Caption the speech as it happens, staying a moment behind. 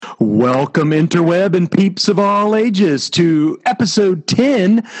Welcome, interweb and peeps of all ages, to episode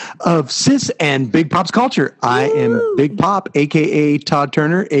 10 of Sis and Big Pop's Culture. I am Big Pop, a.k.a. Todd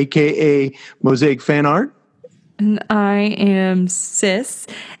Turner, a.k.a. Mosaic Fan Art. And I am Sis,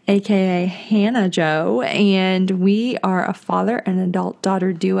 a.k.a. Hannah Jo, and we are a father and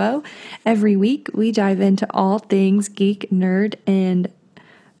adult-daughter duo. Every week, we dive into all things geek, nerd, and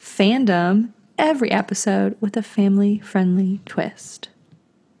fandom, every episode with a family-friendly twist.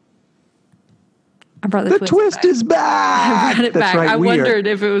 I brought the twist back. Is back. I brought it That's back. Right. I wondered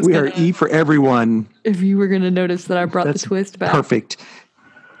if it was we are E for everyone. If you were going to notice that I brought the twist back. Perfect.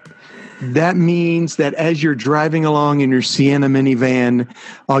 That means that as you're driving along in your Sienna minivan,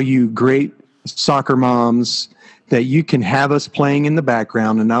 all you great soccer moms, that you can have us playing in the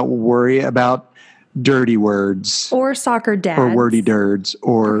background and not worry about dirty words. Or soccer dads. Or wordy dirds.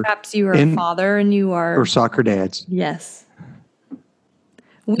 Or perhaps you are a father and you are... Or soccer dads. Yes.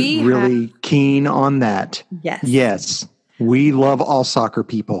 We really keen on that. Yes. Yes. We love all soccer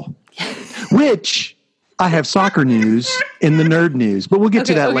people. Which I have soccer news in the nerd news, but we'll get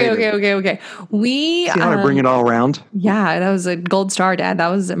to that later. Okay. See how to bring it all around? Yeah, that was a gold star, Dad. That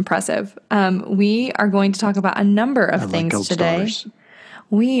was impressive. We are going to talk about a number of things today. Stars.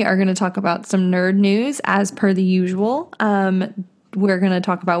 We are going to talk about some nerd news as per the usual. We're going to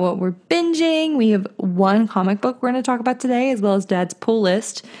talk about what we're binging. We have one comic book we're going to talk about today, as well as Dad's pull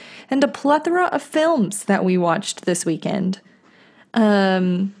list, and a plethora of films that we watched this weekend.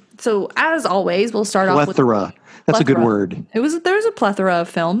 So, as always, we'll start off with... Plethora. That's a good word. There's a plethora of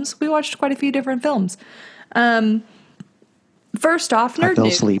films. We watched quite a few different films. First off, nerd news. I fell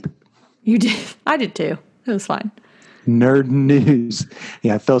asleep. You did? I did too. It was fine. Nerd news.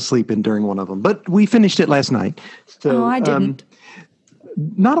 Yeah, I fell asleep during one of them, but we finished it last night. So, I didn't.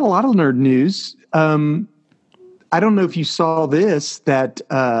 Not a lot of nerd news. I don't know if you saw this, that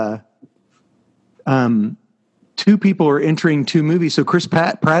two people are entering two movies. So Chris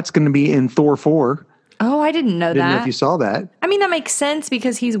Pratt's going to be in Thor 4. Oh, I didn't know that. Didn't know if you saw that. I mean, that makes sense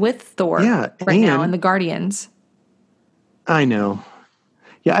because he's with Thor right now in the Guardians. I know.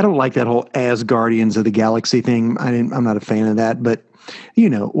 Yeah, I don't like that whole as Guardians of the Galaxy thing. I'm not a fan of that, but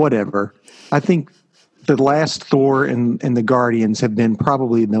whatever. I think the last Thor and the Guardians have been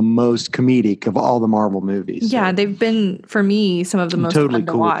probably the most comedic of all the Marvel movies. Yeah, they've been, for me, some of the most totally fun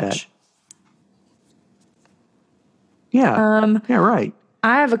to cool watch. With that. Yeah. Yeah, right.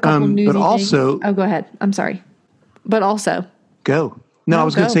 I have a couple news but also, things. Oh, go ahead. I'm sorry. But also. Go. No, I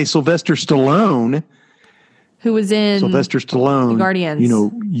was going to say Sylvester Stallone. Who was in Sylvester Stallone. The Guardians.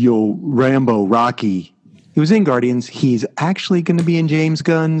 Rambo, Rocky. He was in Guardians. He's actually going to be in James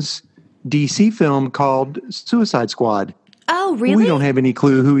Gunn's DC film called Suicide Squad. Oh, really? We don't have any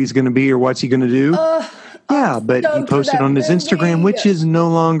clue who he's going to be or what's he going to do. But he posted on his Instagram, which is no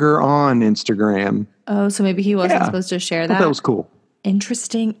longer on Instagram. Oh, so maybe he wasn't supposed to share that. That was cool.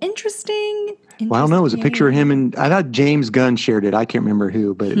 Interesting. Well, I don't know. It was a picture of him, and I thought James Gunn shared it. I can't remember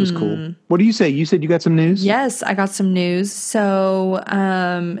who, but it was cool. What do you say? You said you got some news? Yes, I got some news. So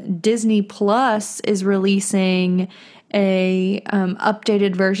Disney Plus is releasing a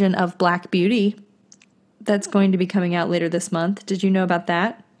updated version of Black Beauty that's going to be coming out later this month. Did you know about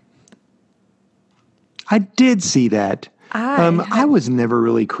that? I did see that. I was never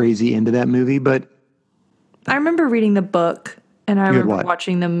really crazy into that movie, but I remember reading the book and I remember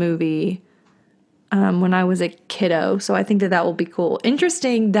watching the movie when I was a kiddo. So I think that will be cool.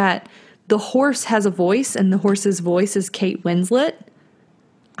 Interesting that the horse has a voice and the horse's voice is Kate Winslet.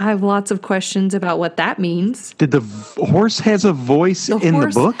 I have lots of questions about what that means. Did the horse has a voice in the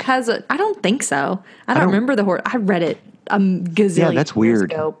book? I don't think so. I don't remember the horse. I read it a gazillion that's weird. years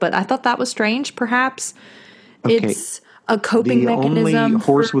ago, but I thought that was strange. Perhaps it's a coping mechanism. The only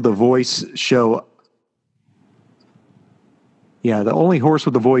horse with a voice show. Yeah, the only horse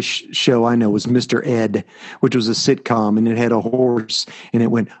with a voice show I know was Mr. Ed, which was a sitcom, and it had a horse, and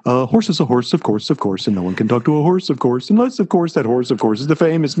it went, a horse is a horse, of course, and no one can talk to a horse, of course, unless, of course, that horse, of course, is the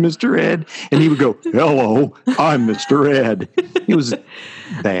famous Mr. Ed. And he would go, hello, I'm Mr. Ed. It was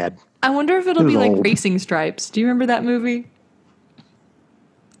bad. I wonder if it'll be like Racing Stripes. Do you remember that movie?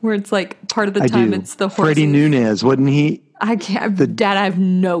 Where it's like part of the time it's the horse. Freddie Nunez, wasn't he? I can't. Dad, I have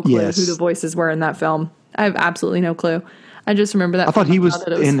no clue who the voices were in that film. I have absolutely no clue. I just remember that. I thought he was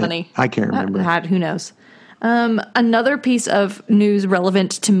in funny. It. I can't remember. Who knows? Another piece of news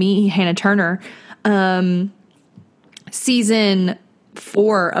relevant to me, Hannah Turner. Season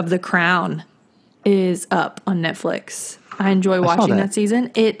 4 of The Crown is up on Netflix. I enjoy watching that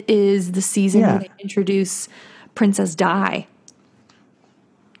season. It is the season where they introduce Princess Di.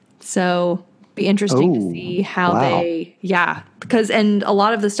 So be interesting to see how and a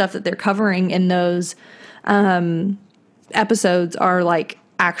lot of the stuff that they're covering in those episodes are like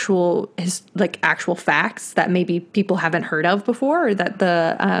actual facts that maybe people haven't heard of before, or that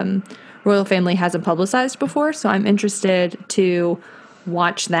the royal family hasn't publicized before. So I'm interested to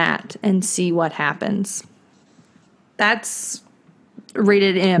watch that and see what happens. That's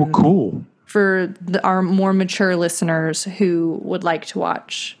rated M. Well, cool. For our more mature listeners who would like to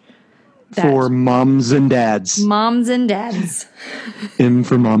watch that. For moms and dads. Moms and dads. M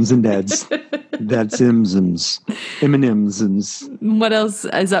for moms and dads. That's M&M's. What else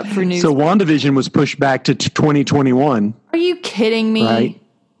is up for news? So WandaVision was pushed back to 2021. Are you kidding me? Right?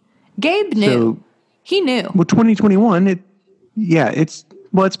 Gabe knew. So, he knew. Well, 2021,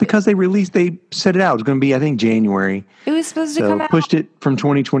 it's because they set it out. It was going to be, I think, January. It was supposed to come out. Pushed it from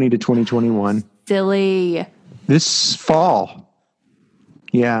 2020 to 2021. Silly. This fall.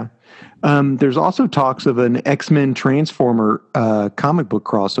 Yeah. There's also talks of an X-Men Transformer comic book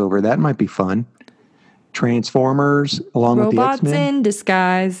crossover. That might be fun. Transformers along with the X-Men. Robots in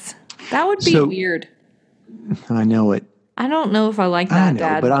disguise. That would be weird. I know it. I don't know if I like that,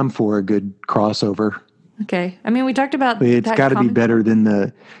 Dad. But I'm for a good crossover. Okay. I mean, we talked about it's got to be better than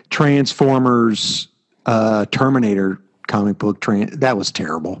the Transformers Terminator comic book. That was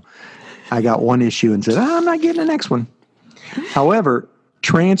terrible. I got one issue and said, I'm not getting the next one. However,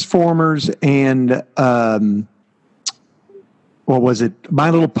 Transformers and what was it? My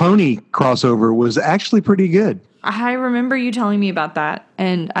Little Pony crossover was actually pretty good. I remember you telling me about that,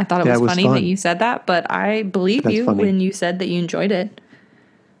 and I thought it was funny that you said that, but I believe you when you said that you enjoyed it.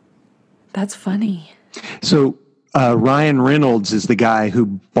 That's funny. So Ryan Reynolds is the guy who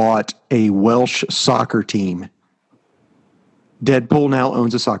bought a Welsh soccer team. Deadpool now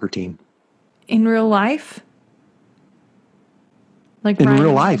owns a soccer team. In real life? Like in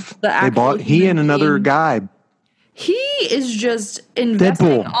real life. They bought he and another guy. He is just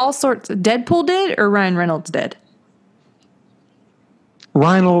investing all sorts. Deadpool did, or Ryan Reynolds did?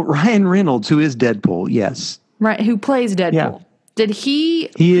 Ryan Reynolds, who is Deadpool, yes. Right, who plays Deadpool. Yeah. Did he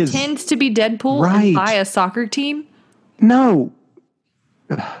pretend to be Deadpool and buy a soccer team? No.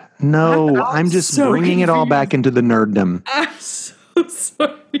 I'm just bringing it all back into the nerddom. I'm so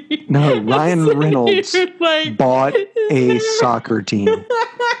sorry. No, Ryan Reynolds bought a soccer team.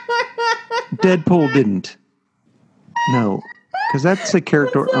 Deadpool didn't. No, because that's a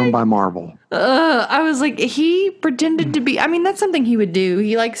character owned by Marvel. I was like, he pretended to be. I mean, that's something he would do.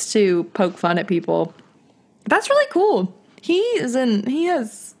 He likes to poke fun at people. That's really cool. He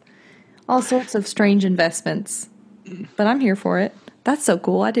has all sorts of strange investments, but I'm here for it. That's so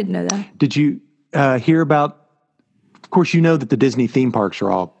cool. I didn't know that. Did you hear about? Of course, you know that the Disney theme parks are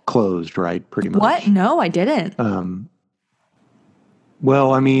all closed, right? Pretty much. What? No, I didn't.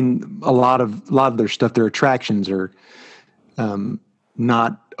 Well, I mean, a lot of their stuff, their attractions are not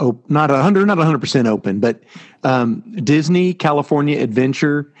 100% open, but Disney California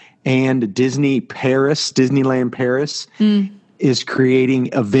Adventure and Disneyland Paris is creating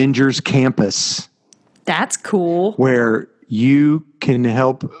Avengers Campus. That's cool. Where you can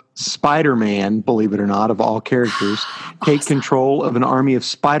help Spider-Man, believe it or not, of all characters, take control of an army of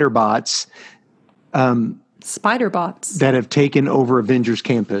Spider-Bots. Spider-Bots that have taken over Avengers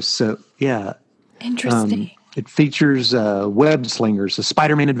Campus. So, yeah. Interesting. It features web slingers, a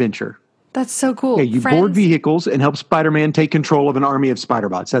Spider-Man adventure. That's so cool. Yeah, you board vehicles and help Spider-Man take control of an army of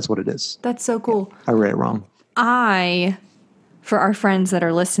Spider-Bots. That's what it is. That's so cool. I read it wrong. For our friends that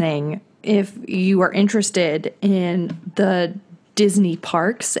are listening, if you are interested in the Disney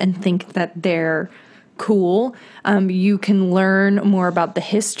parks and think that they're cool, you can learn more about the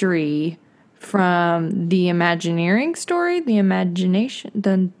history from the Imagineering story, the Imagination,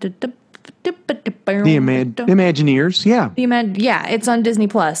 the Imagineers, yeah. Yeah, it's on Disney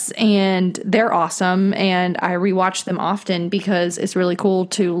Plus, and they're awesome, and I rewatch them often because it's really cool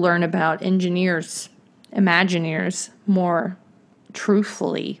to learn about Imagineers more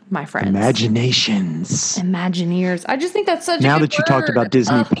truthfully, my friends. Imagineers. I just think that's such a good word. Now that you talked about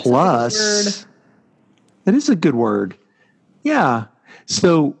Disney Plus, that is a good word. Yeah.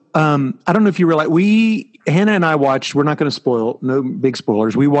 So, I don't know if you realize, Hannah and I watched, we're not going to spoil, no big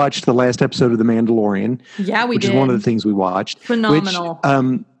spoilers. We watched the last episode of The Mandalorian. Yeah, which is one of the things we watched. Phenomenal.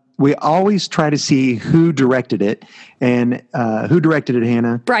 Which, we always try to see who directed it. And who directed it,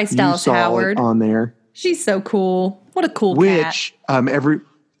 Hannah? Bryce Dallas Howard. On there. She's so cool. What a cool cat. Which,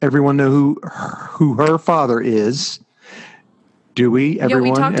 everyone know who her father is. Do we? Everyone?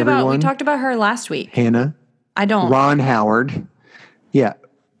 Yeah, we talked about her last week. Hannah. I don't. Ron Howard. Yeah.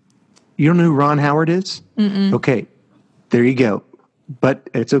 You don't know who Ron Howard is? Mm-mm. Okay. There you go. But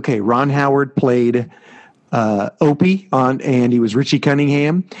it's okay. Ron Howard played Opie and he was Richie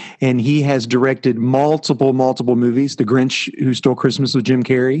Cunningham, and he has directed multiple movies. The Grinch Who Stole Christmas with Jim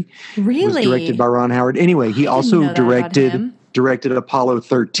Carrey was directed by Ron Howard. Anyway, he also directed Apollo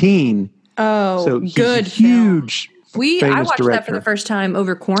 13. Oh, so he's good, a huge. I watched director. That for the first time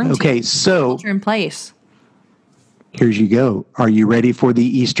over quarantine. Okay, so Culture in Place. Here you go. Are you ready for the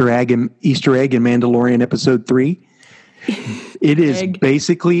Easter egg in Mandalorian episode 3? It is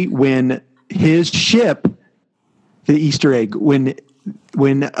basically when his ship, the Easter egg, when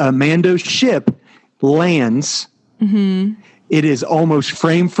Mando's ship lands, it is almost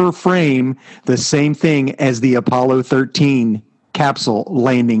frame for frame the same thing as the Apollo 13 capsule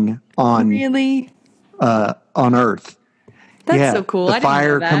landing on on Earth. That's so cool. The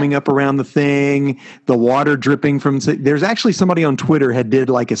fire coming up around the thing, the water dripping from. There's actually somebody on Twitter had did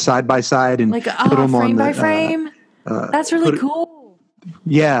like a side by side and put them frame on by frame. That's really cool.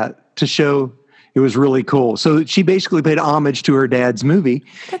 Yeah, to show it was really cool. So she basically paid homage to her dad's movie.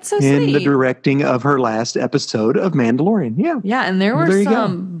 That's so in sweet. The directing of her last episode of Mandalorian. Yeah, and there were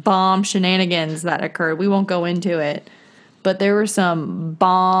some bomb shenanigans that occurred. We won't go into it, but there were some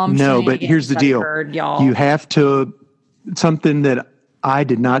bomb. No, but here's the deal, y'all. You have to. Something that I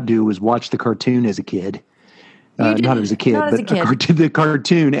did not do was watch the cartoon as a kid. Not as a kid, the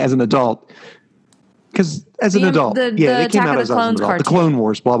cartoon as an adult. Because as an adult, they came out as an adult. The Clone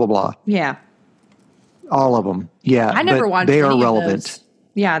Wars, blah, blah, blah. Yeah. All of them. Yeah. I never watched they any are relevant. Of those.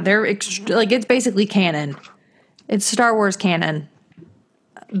 Yeah, they're it's basically canon. It's Star Wars canon.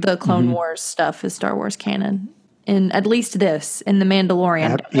 The Clone Wars stuff is Star Wars canon. In at least this, in The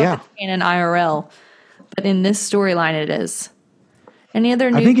Mandalorian. It's canon IRL. But in this storyline, it is. Any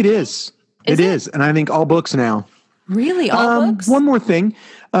other news? I think it is. It is. And I think all books now. Really? All books? One more thing.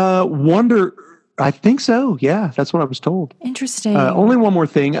 Wonder, I think so. Yeah, that's what I was told. Interesting. Only one more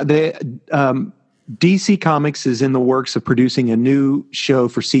thing. DC Comics is in the works of producing a new show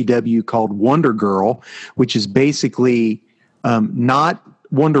for CW called Wonder Girl, which is basically not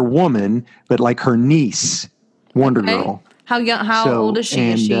Wonder Woman, but like her niece, Wonder Girl. How old is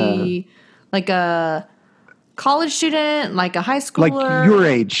she? Is she like a college student, like a high schooler? Like your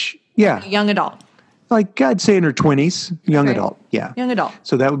age. Yeah. Like a young adult. Like I'd say in her 20s, young adult. Yeah. Young adult.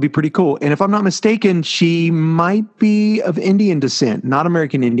 So that would be pretty cool. And if I'm not mistaken, she might be of Indian descent, not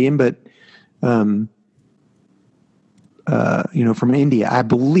American Indian, but, from India, I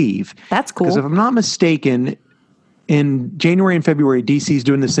believe. That's cool. Because if I'm not mistaken, in January and February, DC is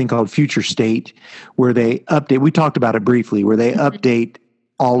doing this thing called Future State, where they update. We talked about it briefly, where they update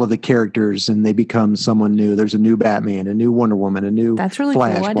all of the characters and they become someone new. There's a new Batman, a new Wonder Woman, a new That's really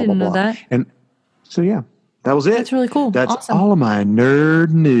Flash, cool. I blah, didn't blah, know blah. that. And so, yeah, that was it. That's really cool. That's awesome. all of my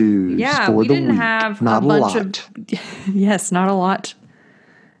nerd news for we the didn't week. have not a bunch of yes, not a lot.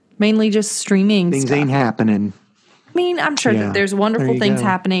 Mainly just streaming Things stuff. ain't happening. I mean, I'm sure that there's wonderful things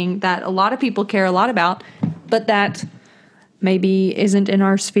happening that a lot of people care a lot about, but that maybe isn't in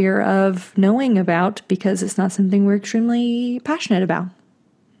our sphere of knowing about because it's not something we're extremely passionate about.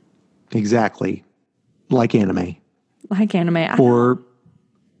 Exactly. Like anime. Or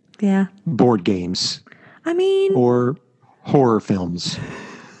board games. I mean. Or horror films.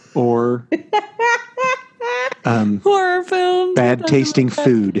 Or horror films. Bad tasting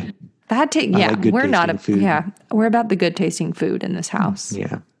food. We're not food. We're about the good tasting food in this house.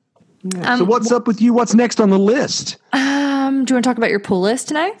 Yeah. So what's up with you? What's next on the list? Do you want to talk about your pull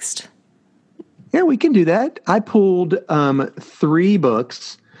list next? Yeah, we can do that. I pulled 3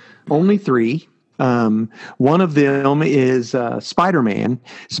 books, only 3. One of them is Spider-Man.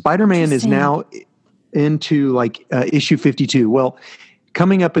 Spider-Man is now into issue 52. Well,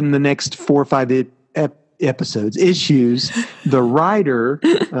 coming up in the next 4 or 5 issues, the writer,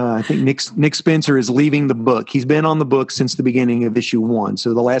 I think Nick Spencer, is leaving the book. He's been on the book since the beginning of issue 1,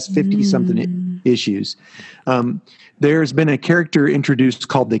 so the last 50-something issues. There's been a character introduced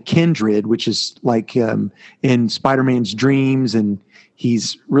called the Kindred, which is like in Spider-Man's dreams, and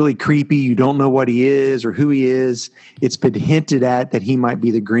he's really creepy. You don't know what he is or who he is. It's been hinted at that he might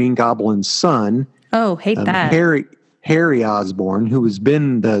be the Green Goblin's son. Oh, hate that. Harry Osborn, who has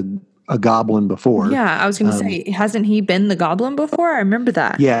been a goblin before. Yeah, I was going to say, hasn't he been the goblin before? I remember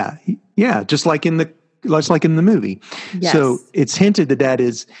that. Yeah, just like in the movie. Yes. So it's hinted that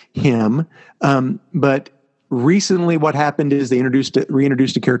is him. But recently what happened is they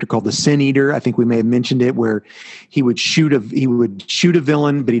reintroduced a character called the Sin Eater. I think we may have mentioned it, where he would shoot a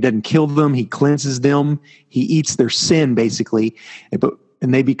villain, but he doesn't kill them. He cleanses them. He eats their sin, basically,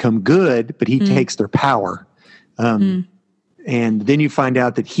 and they become good, but he takes their power. And then you find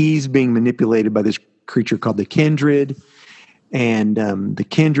out that he's being manipulated by this creature called the Kindred. And the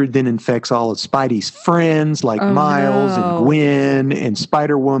Kindred then infects all of Spidey's friends like Miles and Gwen and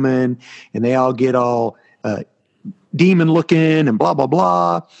Spider-Woman, and they all get all demon looking and blah, blah,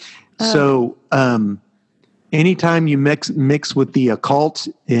 blah. So anytime you mix with the occult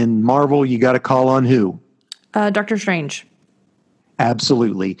in Marvel, you got to call on who? Doctor Strange.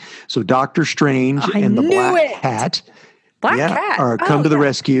 Absolutely. So Doctor Strange and the Black Cat come to the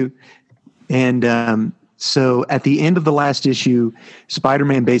rescue. And so at the end of the last issue,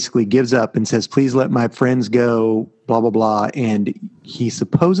 Spider-Man basically gives up and says, please let my friends go, blah, blah, blah. And he's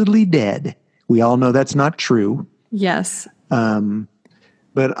supposedly dead. We all know that's not true. Yes.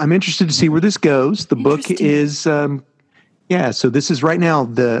 But I'm interested to see where this goes. The book is, so this is right now,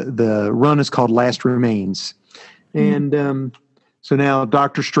 the run is called Last Remains. And so now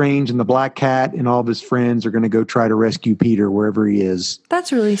Doctor Strange and the Black Cat and all of his friends are going to go try to rescue Peter wherever he is.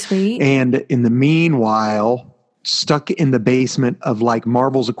 That's really sweet. And in the meanwhile, stuck in the basement of like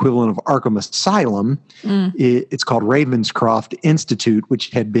Marvel's equivalent of Arkham Asylum, it's called Ravenscroft Institute, which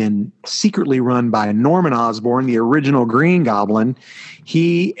had been secretly run by Norman Osborn, the original Green Goblin.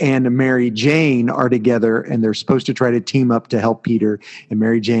 He and Mary Jane are together, and they're supposed to try to team up to help Peter. And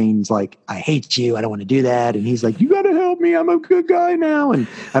Mary Jane's like, I hate you. I don't want to do that. And he's like, you got to help me. I'm a good guy now. And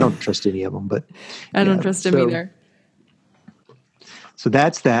I don't trust any of them, but I don't trust him either. So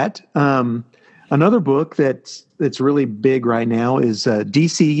that's that. Another book that's really big right now is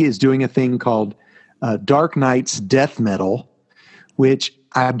DC is doing a thing called Dark Knight's Death Metal, which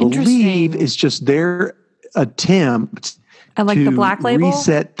I believe is just their attempt to the Black Label?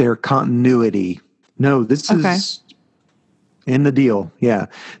 Reset their continuity. No, this is in the deal. Yeah.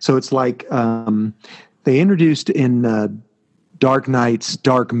 So it's like they introduced in Dark Knight's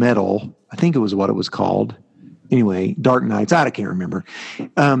Dark Metal, I think it was what it was called. Anyway, Dark Knights, I can't remember.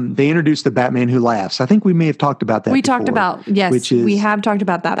 They introduced the Batman Who Laughs. I think we may have talked about that before. We have talked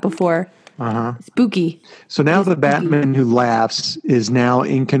about that before. Spooky. So now the Batman Who Laughs is now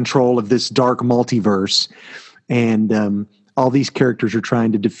in control of this dark multiverse. And all these characters are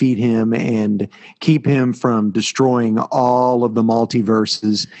trying to defeat him and keep him from destroying all of the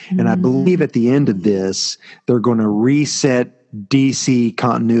multiverses. And I believe at the end of this, they're going to reset DC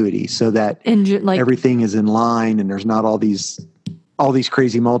continuity so that everything is in line and there's not all these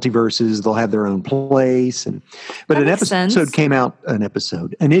crazy multiverses. They'll have their own place. But an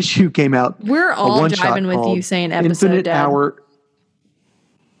issue came out. We're all jiving with you saying episode. Infinite Hour.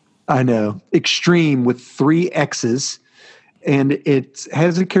 I know. Extreme with 3 X's. And it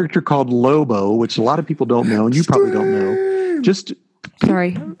has a character called Lobo, which a lot of people don't know, and you probably don't know. Just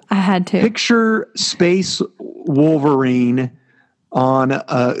sorry, I had to picture Space Wolverine on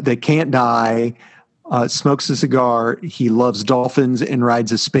that can't die, smokes a cigar. He loves dolphins and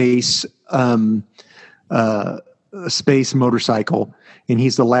rides a space motorcycle, and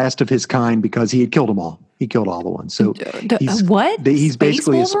he's the last of his kind because he had killed them all. He killed all the ones. So he's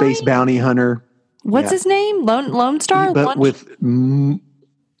basically Wolverine? A space bounty hunter. What's his name? Lone Star? But with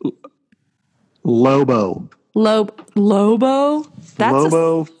Lobo. Lobo? That's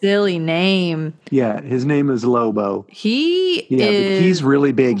Lobo. A silly name. Yeah, his name is Lobo. But he's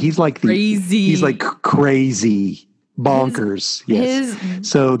really big. He's like crazy. He's like crazy. Bonkers.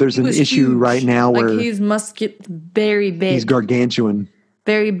 So there's an issue huge. Right now where he's very big. He's gargantuan.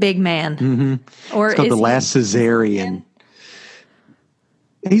 Very big man. Mm-hmm. Or it's called The Last Caesarian.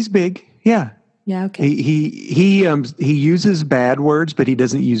 He's big. Yeah. Yeah, okay. He uses bad words, but he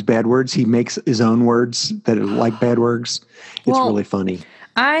doesn't use bad words. He makes his own words that are like bad words. It's really funny.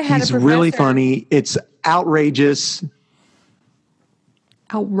 He's really funny. It's outrageous.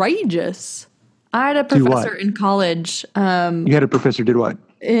 Outrageous. I had a professor in college. You had a professor did what?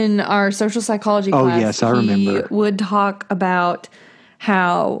 In our social psychology class. Oh, yes, I remember. He would talk about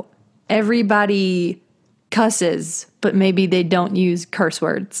how everybody cusses, but maybe they don't use curse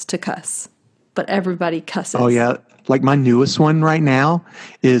words to cuss. But everybody cusses. Oh, yeah. Like my newest one right now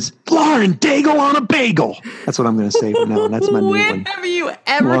is Lauren Daigle on a bagel. That's what I'm going to say from now on. That's my new one. When have you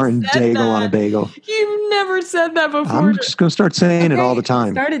ever Lauren said Daigle that? On a bagel. You've never said that before. I'm just going to start saying it all the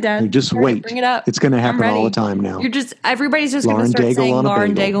time. Start it, Dad. Just wait. Bring it up. It's going to happen all the time now. Everybody's just going to start saying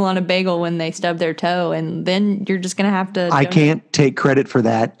Lauren Daigle on a bagel when they stub their toe, and then you're just going to have to. I can't take credit for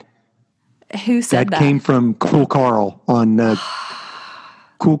that. Who said that? That came from Cool Carl on.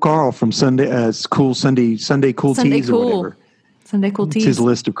 Cool Carl from Sunday Cool Teas or whatever. Sunday Cool Teas. It's his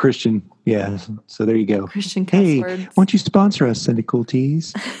list of Christian. Yeah. So there you go. Christian cuss words. Why don't you sponsor us, Sunday Cool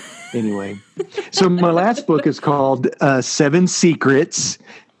Teas? Anyway. So my last book is called 7 Secrets,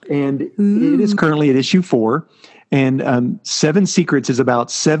 and it is currently at issue 4. And 7 Secrets is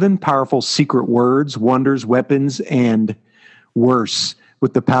about 7 powerful secret words, wonders, weapons, and worse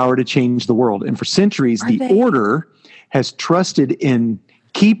with the power to change the world. And for centuries, the Order has trusted in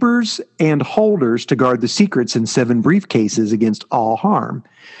keepers and holders to guard the secrets in 7 briefcases against all harm.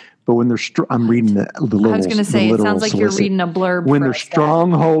 But when they're I'm reading the little. I was going to say, it sounds like you're reading a blurb. When their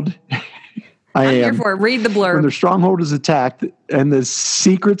stronghold, I'm here for it. Read the blurb. When their stronghold is attacked and the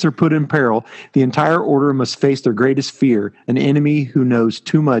secrets are put in peril, the entire Order must face their greatest fear, an enemy who knows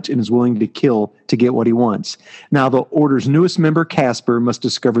too much and is willing to kill to get what he wants. Now, the Order's newest member, Casper, must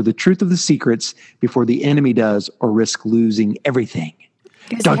discover the truth of the secrets before the enemy does, or risk losing everything.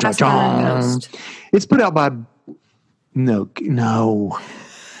 Dun, dun, dun. It's put out by no.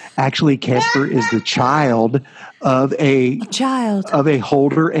 Actually, Casper is the child of a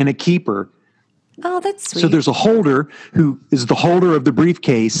holder and a keeper. Oh, that's sweet. So there's a holder who is the holder of the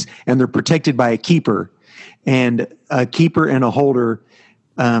briefcase, and they're protected by a keeper. And a keeper and a holder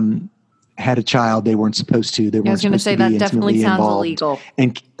had a child they weren't supposed to. I was going to say that definitely sounds illegal.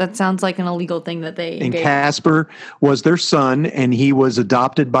 And that sounds like an illegal thing that they engaged. And Casper was their son, and he was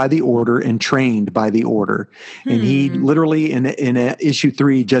adopted by the Order and trained by the Order. And he literally, in issue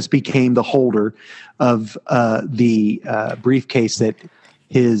 3, just became the holder of the briefcase that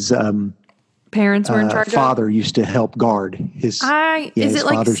his parents were in charge of. Father used to help guard. His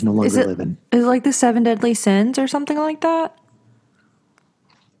father's no longer living. Is it like the 7 deadly sins or something like that?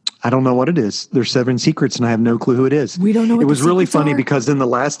 I don't know what it is. There's 7 secrets, and I have no clue who it is. We don't know what it was really funny because in the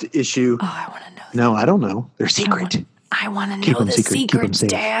last issue. Oh, I want to know. No, I don't know. They're secret. I want to know the secrets,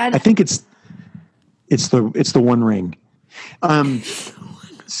 Dad. I think it's the One Ring.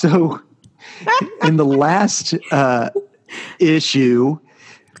 So in the last issue,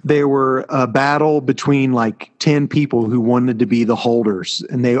 there were a battle between like 10 people who wanted to be the holders,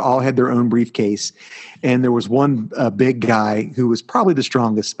 and they all had their own briefcase. And there was one big guy who was probably the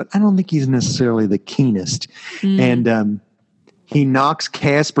strongest, but I don't think he's necessarily the keenest. And he knocks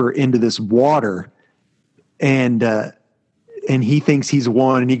Casper into this water, and he thinks he's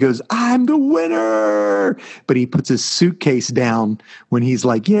won, and he goes, "I'm the winner!" But he puts his suitcase down when he's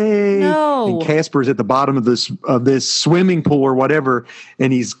like, "Yay!" No. And Casper's at the bottom of this swimming pool or whatever,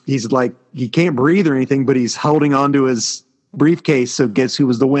 and he's like, he can't breathe or anything, but he's holding onto his briefcase. So guess who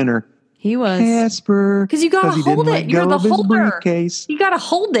was the winner? He was Casper, because you gotta hold it. You're the holder. You gotta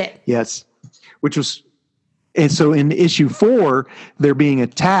hold it. Yes, which was. And so in issue 4, they're being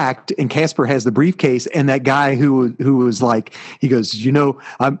attacked, and Casper has the briefcase, and that guy who was like, he goes,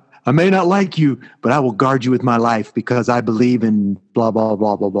 I may not like you, but I will guard you with my life because I believe in blah, blah,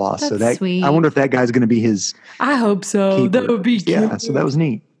 blah, blah, blah. That's so sweet. I wonder if that guy's going to be his. I hope so. keeper. That would be cute. Yeah, so that was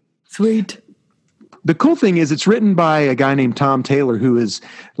neat. Sweet. The cool thing is it's written by a guy named Tom Taylor, who is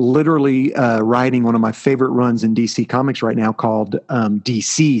literally writing one of my favorite runs in DC Comics right now called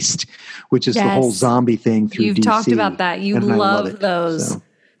Deceased, which is the whole zombie thing through You've DC. talked about that. You love those. So.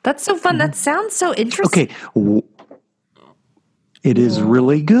 That's so fun. That sounds so interesting. Okay. It is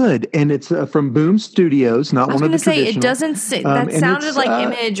really good. And it's from Boom Studios, not one of the traditional. I was going to say, it doesn't say, that sounded like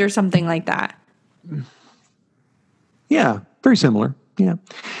Image or something like that. Yeah, very similar. Yeah.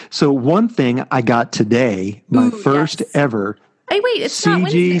 So one thing I got today, my first ever it's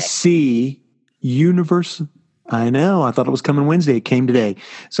CGC Universe. I know. I thought it was coming Wednesday. It came today.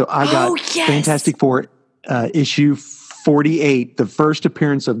 So I got Fantastic Four issue 48, the first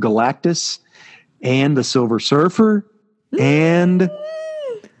appearance of Galactus and the Silver Surfer. And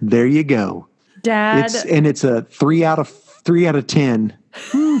there you go. Dad. It's a 3 out of 10.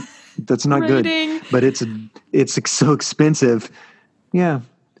 That's not good, but it's so expensive. Yeah.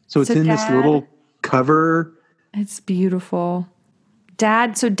 So it's in this little cover. It's beautiful.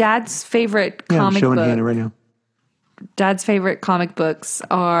 Dad's favorite comic book. I'm showing Hannah right now. Dad's favorite comic books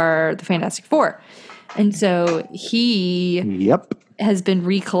are the Fantastic Four. And so he has been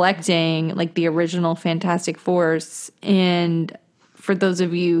recollecting like the original Fantastic Fours. And for those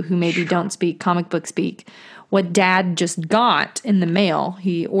of you who maybe don't speak comic book speak, what Dad just got in the mail,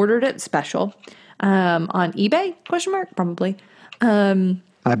 he ordered it special on eBay, ? Probably.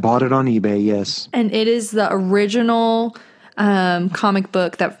 I bought it on eBay, yes. And it is the original comic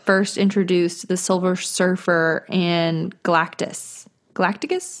book that first introduced the Silver Surfer and Galactus.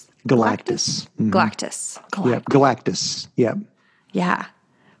 Galactus. Mm-hmm. Galactus. Yep. Galactus. Yep. Yeah.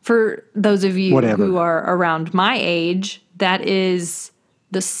 For those of you who are around my age, that is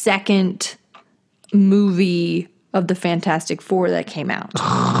the second movie of the Fantastic Four that came out.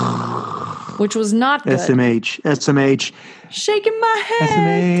 Which was not good. SMH. Shaking my head.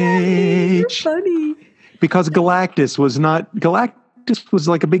 SMH. You're funny. Because Galactus was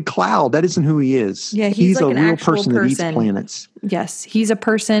like a big cloud. That isn't who he is. Yeah, he's like a real person that eats planets. Yes, he's a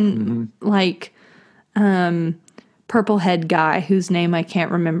person like purple head guy whose name I can't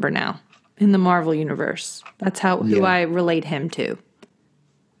remember now in the Marvel universe. That's who I relate him to.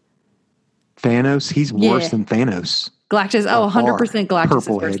 Thanos? He's worse than Thanos. Galactus. Oh, 100% Galactus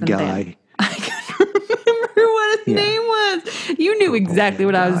purple is worse head than guy. Thanos. I can't remember what his name was. You knew exactly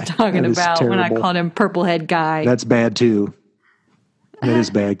what I was talking about when I called him purple head guy. That's bad too. That is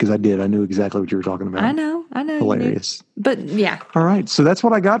bad because I knew exactly what you were talking about. I know. Hilarious. But yeah. All right. So that's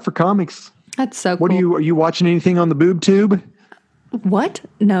what I got for comics. That's so cool. Are you watching anything on the boob tube? What?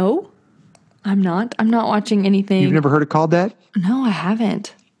 No, I'm not. I'm not watching anything. You've never heard it called that? No, I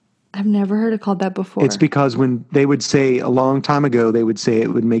haven't. I've never heard it called that before. It's because when they would say a long time ago, they would say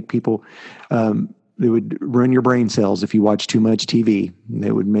it would make people, they would ruin your brain cells if you watch too much TV.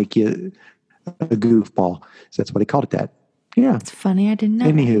 They would make you a goofball. So that's why they called it that. Yeah. It's funny. I didn't know.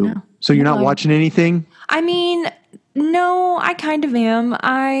 Anywho, no. So you're not watching anything? I mean, no, I kind of am.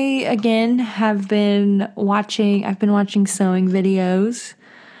 I, again, I've been watching sewing videos,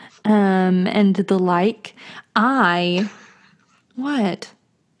 and the like. What?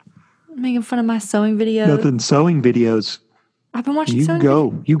 Making fun of my sewing videos? Nothing. Sewing videos. I've been watching sewing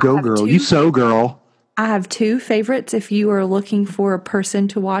videos. You go, girl. You sew, girl. I have two favorites if you are looking for a person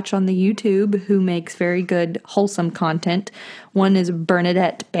to watch on the YouTube who makes very good, wholesome content. One is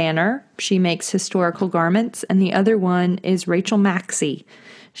Bernadette Banner. She makes historical garments. And the other one is Rachel Maxey.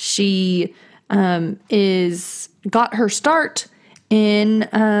 She got her start in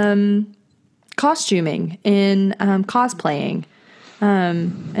costuming, in cosplaying.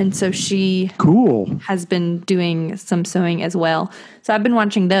 And so she has been doing some sewing as well. So I've been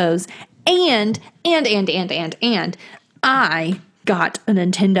watching those. And I got a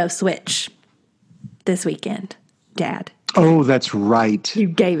Nintendo Switch this weekend, Dad. Oh, that's right. You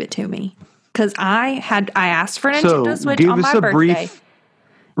gave it to me. Because I asked for a Nintendo Switch on my birthday. Give us a brief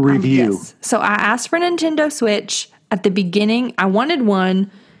review. Yes. So I asked for a Nintendo Switch at the beginning. I wanted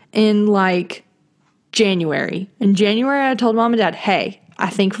one in January. In January, I told Mom and Dad, hey, I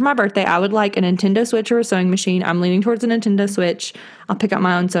think for my birthday, I would like a Nintendo Switch or a sewing machine. I'm leaning towards a Nintendo Switch. I'll pick up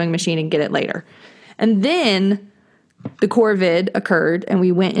my own sewing machine and get it later. And then the Corvid occurred, and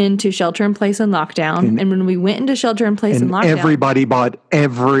we went into shelter in place and lockdown. And when we went into shelter in place and lockdown, everybody bought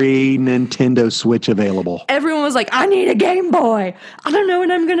every Nintendo Switch available. Everyone was like, I need a Game Boy. I don't know what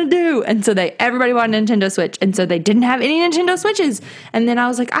I'm going to do. And so everybody bought a Nintendo Switch. And so they didn't have any Nintendo Switches. And then I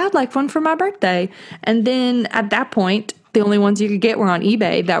was like, I'd like one for my birthday. And then at that point, the only ones you could get were on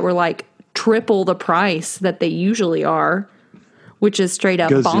eBay that were triple the price that they usually are, which is straight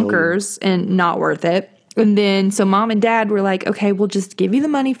up bonkers and not worth it. And then so Mom and Dad were like, okay, we'll just give you the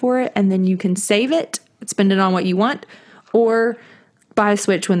money for it, and then you can save it, spend it on what you want, or buy a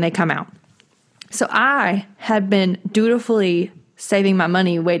Switch when they come out. So I had been dutifully saving my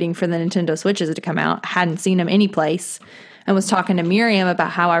money waiting for the Nintendo Switches to come out. Hadn't seen them anyplace. And was talking to Miriam about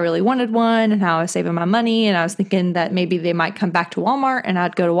how I really wanted one and how I was saving my money. And I was thinking that maybe they might come back to Walmart and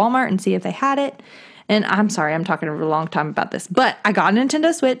I'd go to Walmart and see if they had it. And I'm sorry, I'm talking a long time about this. But I got a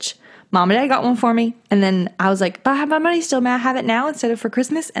Nintendo Switch. Mom and Dad got one for me. And then I was like, but I have my money still. May I have it now instead of for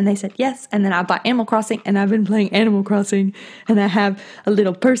Christmas? And they said yes. And then I bought Animal Crossing, and I've been playing Animal Crossing. And I have a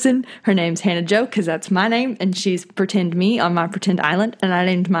little person. Her name's Hannah Jo, because that's my name. And she's pretend me on my pretend island. And I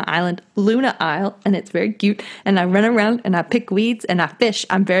named my island Luna Isle. And it's very cute. And I run around and I pick weeds and I fish.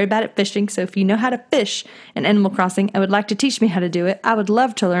 I'm very bad at fishing. So if you know how to fish in Animal Crossing and would like to teach me how to do it, I would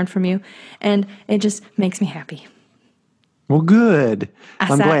love to learn from you. And it just makes me happy. Well, good.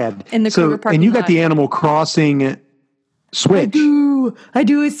 I'm glad. In the Kroger parking and you got lot. the Animal Crossing Switch. I do.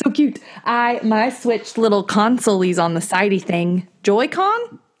 It's so cute. My Switch little console-y on the sidey thing.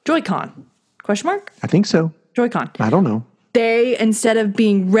 Joy-Con? Question mark? I think so. Joy-Con. I don't know. They, instead of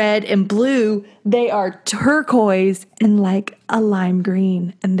being red and blue, they are turquoise and a lime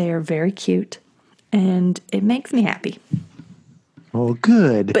green. And they are very cute. And it makes me happy. Oh,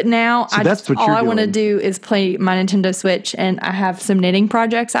 good. But now all I want to do is play my Nintendo Switch, and I have some knitting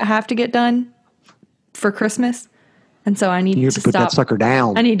projects I have to get done for Christmas. And so I need to put that sucker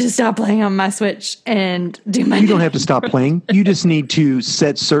down. I need to stop playing on my Switch and do my... You don't have to stop playing. You just need to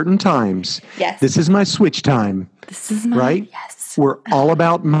set certain times. Yes. This is my Switch time. This is my... Right? Yes. We're all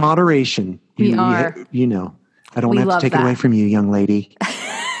about moderation. We are. I don't have to take it away from you, young lady.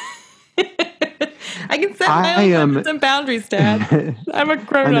 I can set my own limits and boundaries, Dad. I'm a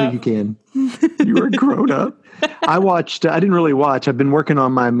grown-up. I know you can. You're a grown-up. I didn't really watch. I've been working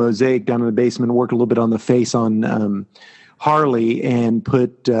on my mosaic down in the basement, worked a little bit on the face on Harley, and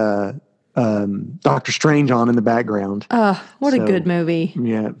put Doctor Strange on in the background. What a good movie.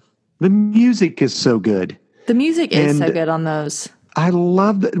 Yeah. The music is so good. The music is so good on those. I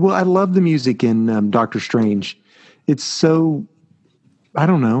love the music in Doctor Strange. it's so, I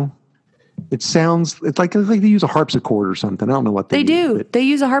don't know. It's like they use a harpsichord or something. I don't know what they do. They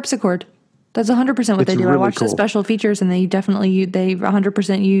use a harpsichord. That's 100% what they do. Really I watched the special features, and they definitely they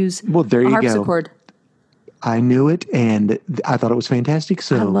 100% use there you a harpsichord. Go. I knew it, and I thought it was fantastic.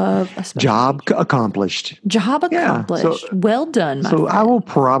 So I love a job accomplished. Job accomplished. Yeah, so, well done, my friend. I will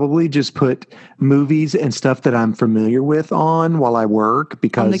probably just put movies and stuff that I'm familiar with on while I work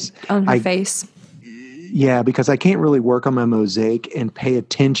because on her face. Yeah, because I can't really work on my mosaic and pay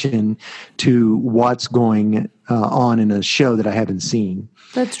attention to what's going on in a show that I haven't seen.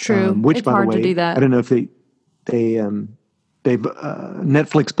 That's true. Which, it's by hard the way, to do that. I don't know if they've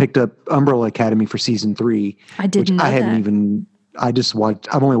Netflix picked up Umbrella Academy for season 3. I didn't know I hadn't even.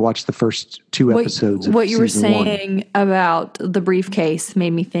 I've only watched the first 2 episodes. What you were saying about the briefcase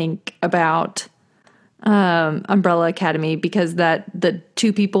made me think about Umbrella Academy, because the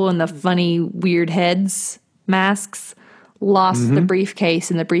 2 people in the funny weird heads masks lost the briefcase,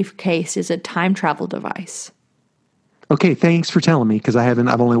 and the briefcase is a time travel device. Okay, thanks for telling me, because I've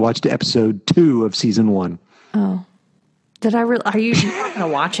only watched episode 2 of season 1. Oh. Did I really? Are you not going to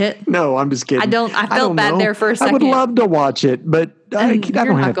watch it? No, I'm just kidding. I felt bad there for a second. I would love to watch it, but I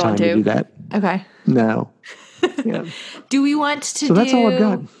don't have time to do that. Okay. No. Yeah. Do we want to do that's all I've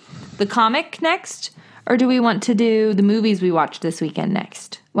got. The comic next, or do we want to do the movies we watched this weekend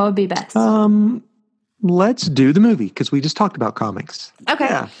next? What would be best? Let's do the movie, because we just talked about comics. Okay.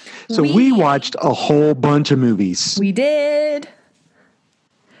 Yeah. So we watched a whole bunch of movies. We did.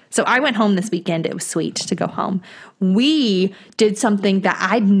 So I went home this weekend. It was sweet to go home. We did something that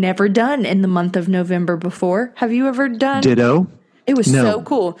I'd never done in the month of November before. Have you ever done? Ditto. It was so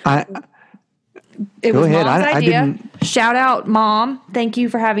cool. It was Mom's idea. Shout out, Mom. Thank you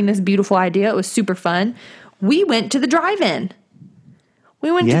for having this beautiful idea. It was super fun. We went to the drive-in.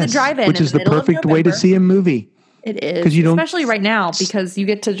 To the drive-in, which is the perfect way to see a movie. It is, especially right now, because you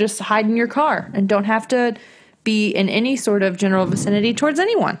get to just hide in your car and don't have to be in any sort of general vicinity towards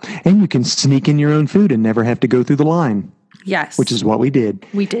anyone. And you can sneak in your own food and never have to go through the line. Yes. Which is what we did.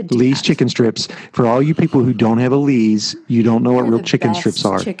 We did. Lee's chicken strips. For all you people who don't have a Lee's, you don't know what real chicken strips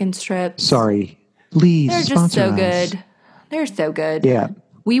are. Chicken strips. Sorry. Lee's. They're just so good. They're so good. Yeah.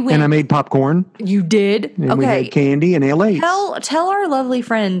 We went. And I made popcorn. You did? And we had candy and ale. Tell our lovely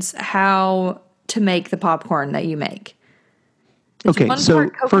friends how to make the popcorn that you make. Okay, so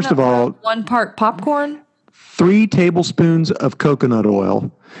first of all, 1 part popcorn, 3 tablespoons of coconut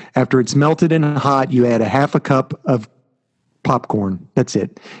oil. After it's melted and hot, you add a half a cup of popcorn. That's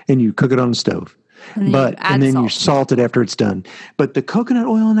it. And you cook it on the stove. And then you salt it after it's done. But the coconut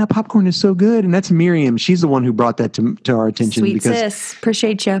oil in that popcorn is so good. And that's Miriam. She's the one who brought that to our attention. Sweet sis.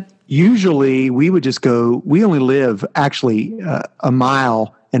 Appreciate you. Usually we would just go, we only live actually a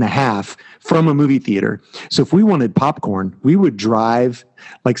mile and a half from a movie theater. So if we wanted popcorn, we would drive,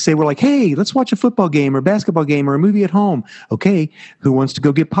 like say we're like, hey, let's watch a football game or basketball game or a movie at home. Okay, who wants to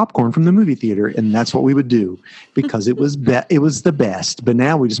go get popcorn from the movie theater? And that's what we would do, because it was the best. But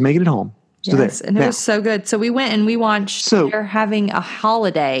now we just make it at home. So yes, and it was so good. So we went and we watched, they're having a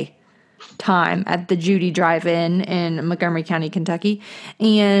holiday time at the Judy Drive-In in Montgomery County, Kentucky.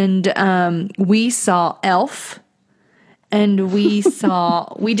 And we saw Elf. And we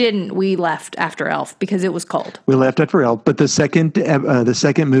left after Elf because it was cold. We left after Elf, but the second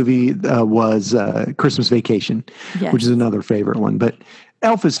movie was Christmas Vacation, which is another favorite one. But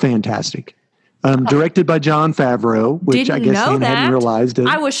Elf is fantastic. Directed by Jon Favreau, which I guess Hannah hadn't realized.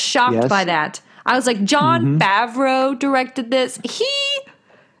 I was shocked by that. I was like, Jon Favreau directed this.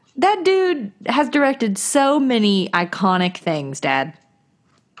 That dude has directed so many iconic things, Dad.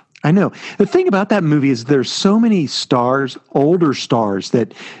 I know. The thing about that movie is there's so many stars, older stars,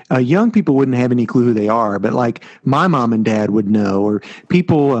 that young people wouldn't have any clue who they are. But like my mom and dad would know, or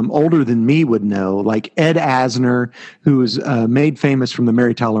people older than me would know, like Ed Asner, who was made famous from the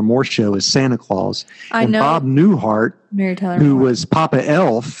Mary Tyler Moore Show as Santa Claus. I know. Bob Newhart, who was Papa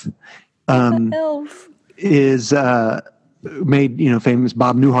Elf, is made famous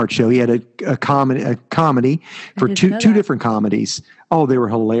Bob Newhart Show. He had a comedy for two different comedies. Oh, they were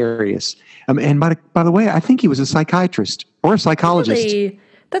hilarious. And by the way, I think he was a psychiatrist or a psychologist. Really?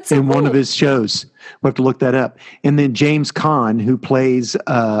 That's so in cool. one of his shows. We'll have to look that up. And then James Caan, who plays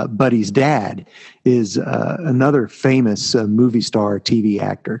Buddy's dad, is another famous movie star, TV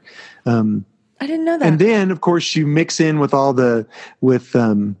actor. I didn't know that. And then, of course, you mix in with with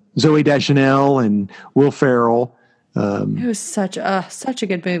Zooey Deschanel and Will Ferrell. It was such a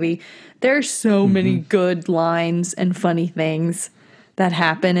good movie. There's so many good lines and funny things that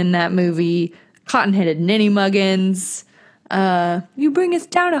happen in that movie. Cotton-headed Ninny Muggins. You bring us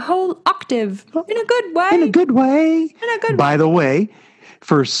down a whole octave in a good way. In a good way. In a good By way. the way,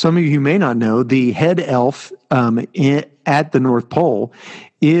 for some of you who may not know, the head elf at the North Pole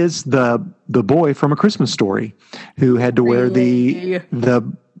is the boy from A Christmas Story who had to wear the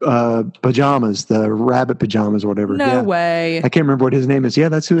pajamas, the rabbit pajamas or whatever. No way. I can't remember what his name is. Yeah,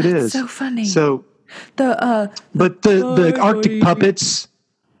 that's who it is. So funny. So, but the Arctic puppets.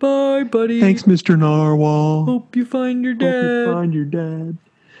 Bye, buddy. Thanks, Mr. Narwhal. Hope you find your dad.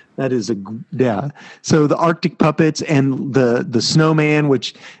 That is So the Arctic puppets and the snowman,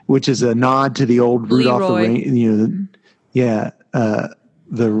 which is a nod to the old Rudolph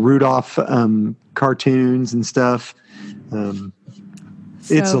the Rudolph cartoons and stuff.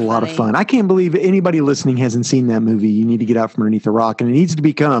 It's a lot of fun. I can't believe anybody listening hasn't seen that movie. You need to get out from underneath the rock, and it needs to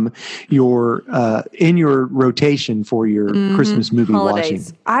become your in your rotation for your Christmas movie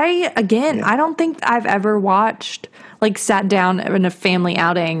holidays. watching. I don't think I've ever sat down in a family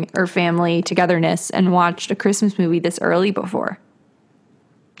outing or family togetherness and watched a Christmas movie this early before.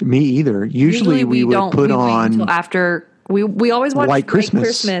 Me either. Usually we would put on until after. We always watch White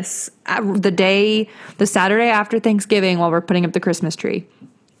Christmas, the Saturday after Thanksgiving while we're putting up the Christmas tree,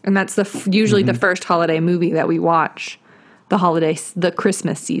 and that's usually the first holiday movie that we watch, the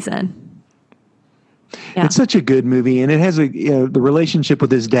Christmas season. Yeah. It's such a good movie, and it has the relationship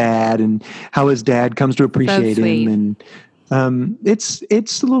with his dad and how his dad comes to appreciate him, and it's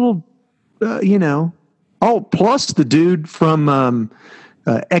a little plus the dude from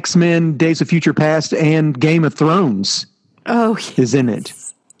X-Men: Days of Future Past and Game of Thrones. Oh, is in it.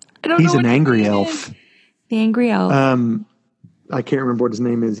 He's an angry elf. The angry elf. I can't remember what his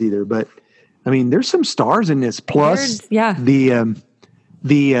name is either, but I mean, there's some stars in this. Plus, the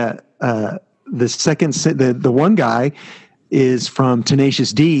one guy is from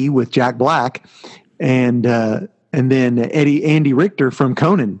Tenacious D with Jack Black, and then Andy Richter from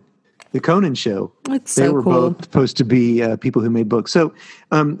Conan. The Conan show. They were both supposed to be people who made books. So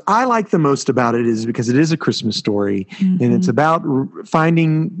I like the most about it is because it is a Christmas story, and it's about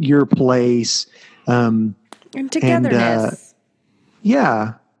finding your place. And togetherness.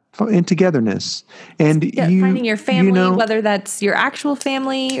 And togetherness. And finding your family, whether that's your actual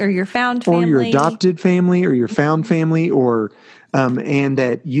family or your found family. Or your adopted family or your found family, or and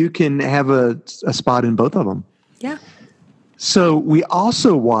that you can have a spot in both of them. Yeah. So we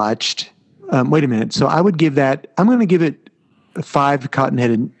also watched. Wait a minute. So I would give that. I'm going to give it 5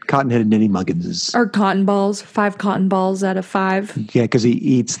 cotton-headed Nitty Mugginses. Or cotton balls. 5 cotton balls out of 5. Yeah, because he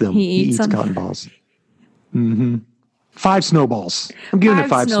eats them. He eats them. Cotton balls. 5 snowballs. I'm giving it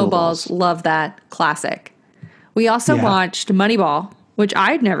 5 snowballs. Love that. Classic. We also watched Moneyball, which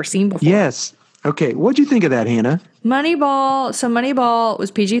I'd never seen before. Yes. Okay. What'd you think of that, Hannah? Moneyball. So Moneyball was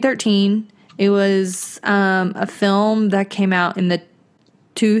PG-13. It was a film that came out in the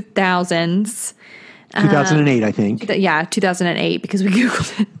 2000s. 2008, I think. 2008, because we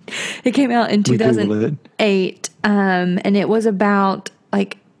Googled it. It came out in 2008. And it was about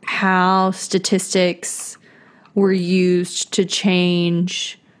how statistics were used to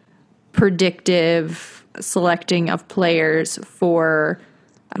change predictive selecting of players for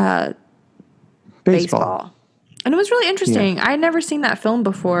baseball. And it was really interesting. I had never seen that film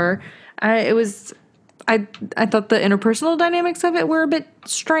before. I thought the interpersonal dynamics of it were a bit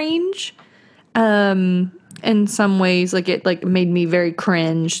strange. In some ways, it made me very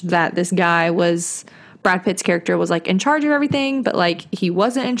cringe that this guy Brad Pitt's character was in charge of everything, but he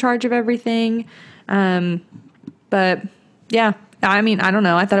wasn't in charge of everything. But yeah, I mean, I don't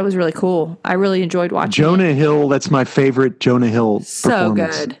know. I thought it was really cool. I really enjoyed watching Jonah Hill. That's my favorite Jonah Hill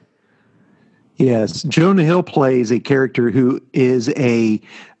performance. So good. Yes, Jonah Hill plays a character who is a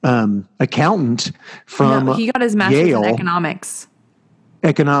accountant from he got his master's Yale, in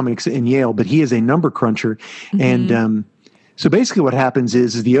economics in Yale, but he is a number cruncher. And so basically what happens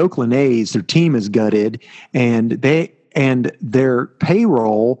is the Oakland A's, their team is gutted, and their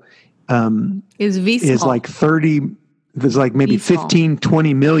payroll is like 30. There's maybe 15,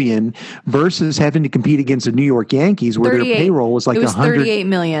 20 million versus having to compete against the New York Yankees where their payroll was 100. 38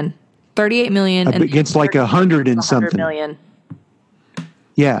 million. 38 million against 100 and something million.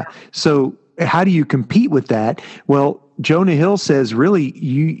 Yeah. So how do you compete with that? Well, Jonah Hill says, really,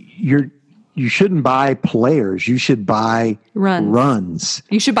 you shouldn't buy players. You should buy runs.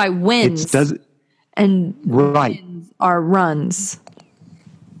 You should buy wins. Wins are runs.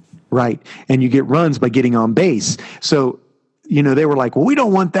 Right. And you get runs by getting on base. So, they were like, well, we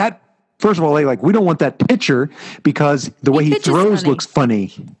don't want that. First of all, we don't want that pitcher because the way he throws looks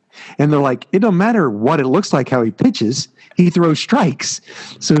funny. And they're like, it don't matter what it looks like, how he pitches, he throws strikes.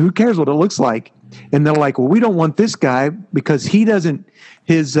 So who cares what it looks like? And they're like, well, we don't want this guy because he doesn't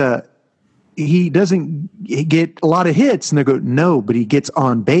get a lot of hits. And they go, no, but he gets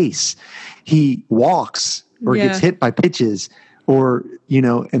on base. He walks or gets hit by pitches or,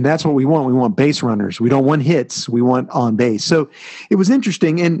 and that's what we want. We want base runners. We don't want hits. We want on base. So it was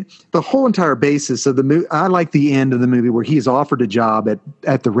interesting. And the whole entire basis of the movie, I like the end of the movie where he's offered a job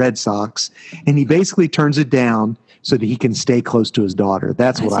at the Red Sox and he basically turns it down so that he can stay close to his daughter.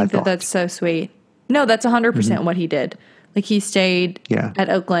 That's what I thought. That's so sweet. No, that's 100% what he did. Like he stayed at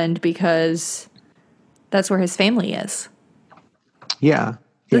Oakland because that's where his family is. Yeah.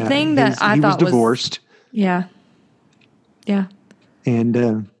 The thing that I thought was divorced. Yeah.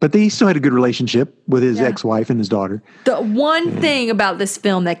 And but he still had a good relationship with his ex-wife and his daughter. The one thing about this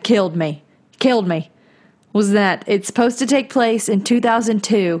film that killed me, was that it's supposed to take place in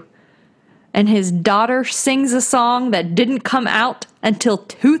 2002, and his daughter sings a song that didn't come out until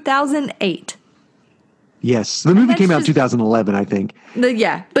 2008. Yes, the movie came out in 2011, I think.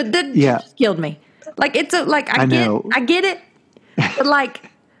 But that just killed me. Like I get it, but like.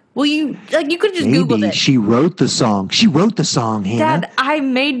 Well, you could just Googled it. She wrote the song. Hannah. Dad, I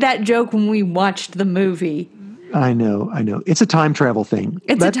made that joke when we watched the movie. I know. It's a time travel thing.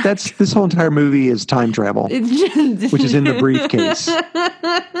 That's this whole entire movie is time travel, which is in the briefcase.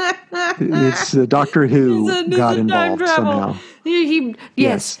 It's Doctor Who got involved somehow.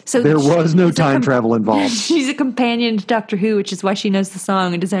 Yes. So there was no time travel involved. She's a companion to Doctor Who, which is why she knows the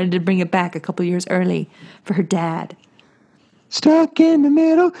song and decided to bring it back a couple years early for her dad. Stuck in the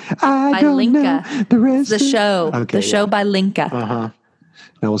middle. I don't Linka. know the rest. The show. Okay, the show by Linka.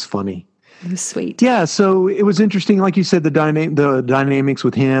 That was funny. It was sweet. Yeah, so it was interesting, like you said, the dynamics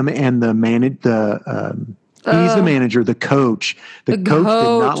with him and the he's the manager, the coach. The coach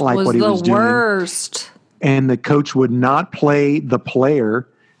did not like what he was doing. The worst. And the coach would not play the player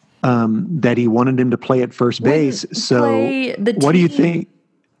that he wanted him to play at first base. So what do you think?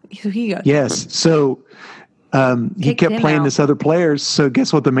 Yes. So he kept playing this other player. So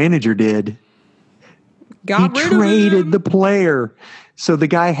guess what the manager did? He traded the player. So the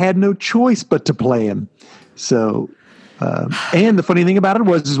guy had no choice but to play him. So, and the funny thing about it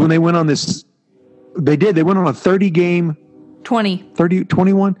was when they went on this, they went on a 21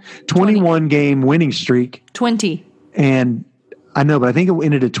 game winning streak. 20. And I know, but I think it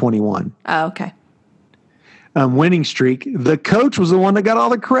ended at 21. Oh, okay. Winning streak. The coach was the one that got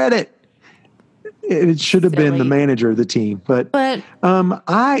all the credit. It should have been the manager of the team. But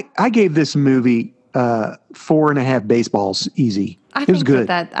I gave this movie 4.5 baseballs easy. It was good.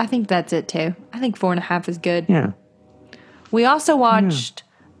 I think that's it too. I think 4.5 is good. Yeah. We also watched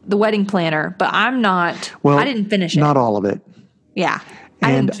The Wedding Planner, but I didn't finish it. Not all of it. Yeah.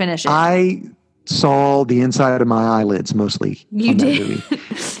 I didn't finish it. I saw the inside of my eyelids mostly. You did?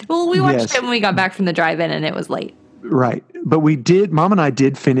 Well, we watched it when we got back from the drive-in and it was late. Right. But Mom and I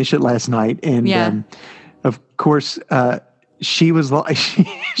did finish it last night. And of course, she was like,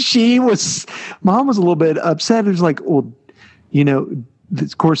 Mom was a little bit upset. It was like, well,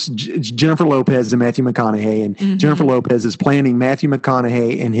 of course, Jennifer Lopez and Matthew McConaughey, and Jennifer Lopez is planning Matthew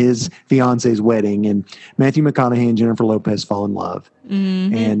McConaughey and his fiance's wedding, and Matthew McConaughey and Jennifer Lopez fall in love,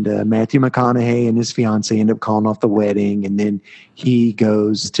 and Matthew McConaughey and his fiance end up calling off the wedding, and then he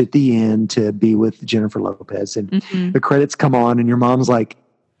goes to the end to be with Jennifer Lopez, and the credits come on, and your mom's like,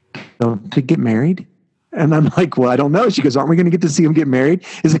 "Don't they get married?" And I'm like, well, I don't know. She goes, aren't we going to get to see them get married?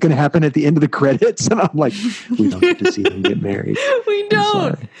 Is it going to happen at the end of the credits? And I'm like, we don't get to see them get married. We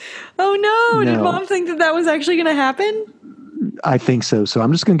don't. Oh, no. Did Mom think that was actually going to happen? I think so. So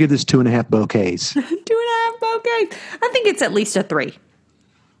I'm just going to give this 2.5 bouquets. 2.5 bouquets. I think it's at least a 3.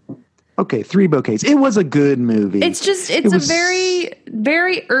 Okay, 3 bouquets. It was a good movie. It's a very,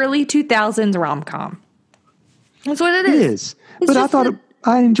 very early 2000s rom-com. That's what it is. It is. But I thought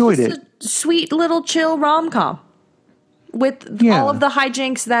I enjoyed it. Sweet little chill rom-com with all of the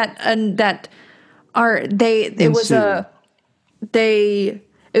hijinks that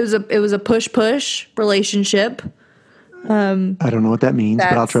it was a push relationship. I don't know what that means,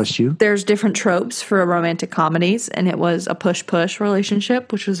 but I'll trust you. There's different tropes for romantic comedies, and it was a push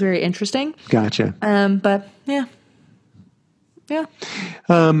relationship, which was very interesting. Gotcha. But yeah.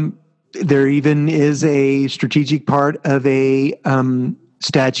 There even is a strategic part of a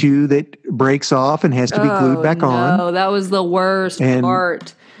statue that breaks off and has to be glued back on. No, that was the worst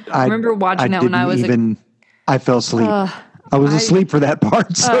part. I remember watching that when I was I fell asleep. I was asleep for that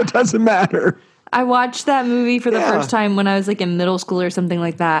part, so it doesn't matter. I watched that movie for the first time when I was like in middle school or something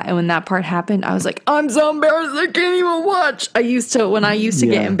like that. And when that part happened, I was like, I'm so embarrassed. I can't even watch. When I used to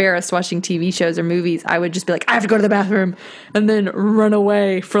get embarrassed watching TV shows or movies, I would just be like, I have to go to the bathroom and then run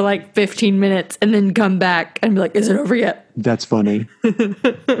away for like 15 minutes and then come back and be like, is it over yet? That's funny.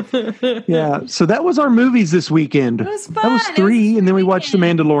 Yeah. So that was our movies this weekend. It was fun. That was 3. And then we watched The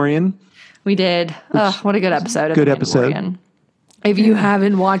Mandalorian. We did. Oh, what a good episode. Good episode. If you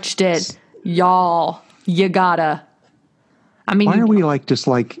haven't watched it, y'all, you gotta. I mean, why are we like just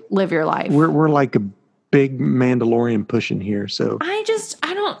like live your life? We're like a big Mandalorian pushing here. So I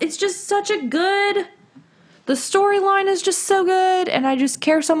don't. It's just such a good. The storyline is just so good, and I just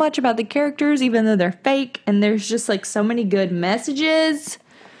care so much about the characters, even though they're fake. And there's just like so many good messages.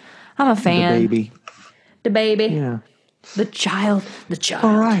 I'm a fan. The baby. Yeah. The child.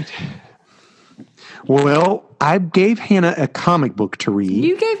 All right. Well, I gave Hannah a comic book to read.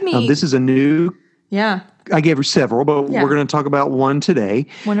 You gave me. This is a new. Yeah. I gave her several, but we're going to talk about one today.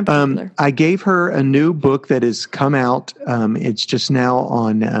 One in particular. I gave her a new book that has come out. It's just now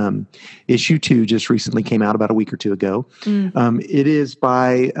on issue 2, just recently came out about a week or 2 ago. It is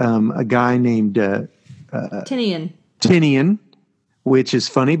by a guy named Tinian, which is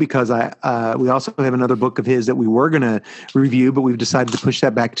funny because we also have another book of his that we were going to review, but we've decided to push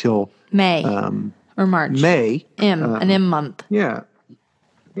that back till May or March. May. An M month. Yeah.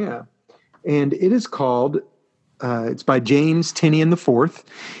 Yeah. And it is called, it's by James Tinian IV.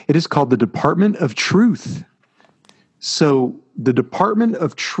 It is called The Department of Truth. So the Department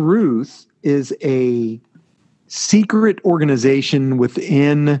of Truth is a secret organization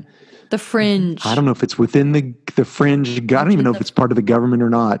within the fringe. I don't know if it's within the fringe. I don't even know if it's part of the government or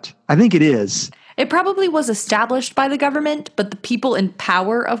not. I think it is. It probably was established by the government, but the people in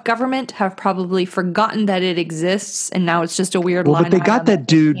power of government have probably forgotten that it exists, and now it's just a weird line. But they got that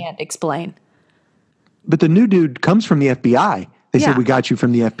dude. Can't explain. But the new dude comes from the FBI. They said, we got you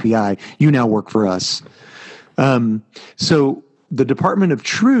from the FBI. You now work for us. So the Department of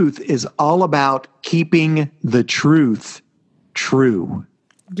Truth is all about keeping the truth true.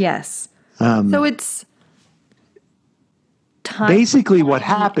 Yes. So it's basically what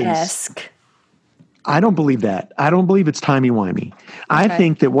happens. I don't believe that. I don't believe it's timey-wimey. Okay. I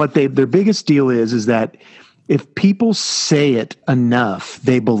think that what their biggest deal is that if people say it enough,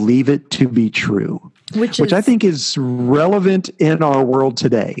 they believe it to be true. Which I think is relevant in our world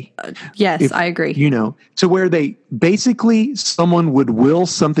today. Yes, I agree. So where someone would will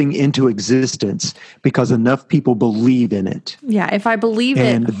something into existence because enough people believe in it. Yeah, if I believe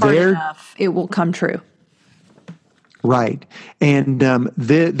it hard enough, it will come true. Right. And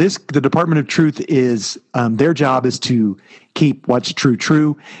the Department of Truth is their job is to keep what's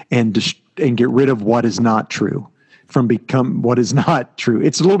true and get rid of what is not true from become what is not true.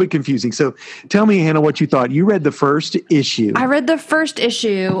 It's a little bit confusing. So tell me, Hannah, what you thought. You read the first issue. I read the first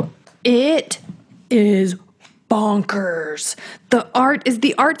issue. It is bonkers. Is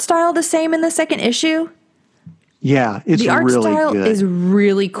the art style the same in the second issue? Yeah, it's really good. The art style is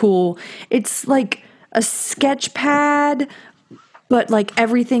really cool. It's like a sketch pad, but like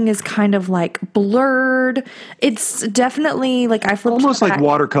everything is kind of like blurred. It's definitely like I flipped almost like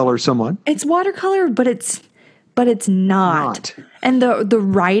watercolor somewhat. It's watercolor, but it's not. And the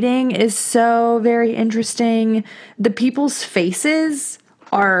writing is so very interesting. The people's faces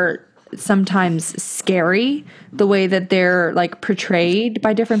are sometimes scary, the way that they're like portrayed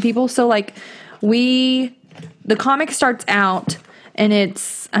by different people. So like the comic starts out and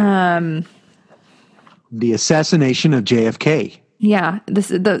it's the assassination of JFK. Yeah,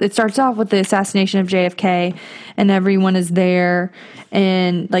 it starts off with the assassination of JFK, and everyone is there,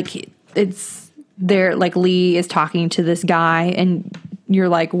 and like it's there. Like Lee is talking to this guy, and you're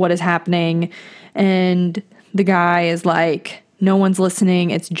like, "What is happening?" And the guy is like, "No one's listening.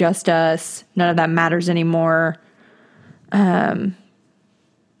 It's just us. None of that matters anymore."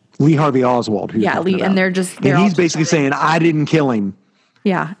 Lee Harvey Oswald. Yeah, Lee, and and he's basically saying, "I didn't kill him."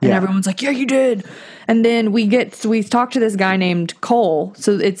 Yeah, and everyone's like, "Yeah, you did." And then we talk to this guy named Cole.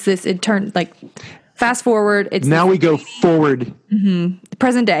 So it turned like fast forward. Now we go forward.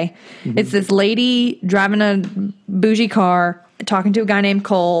 Present day. Mm-hmm. It's this lady driving a bougie car, talking to a guy named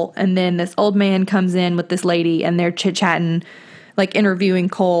Cole, and then this old man comes in with this lady, and they're chit-chatting, like interviewing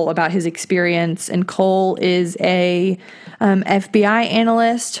Cole about his experience. And Cole is a FBI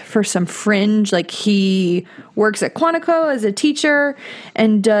analyst for some fringe. Like he works at Quantico as a teacher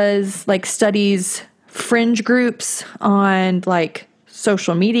and does like studies fringe groups on like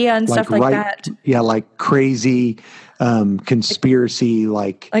social media and stuff like that. Yeah, like crazy conspiracy,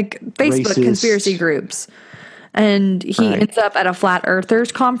 like Facebook racist conspiracy groups. And he ends up at a flat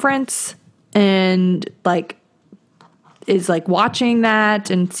earthers conference and like is like watching that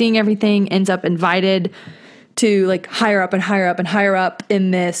and seeing everything, ends up invited to like higher up and higher up and higher up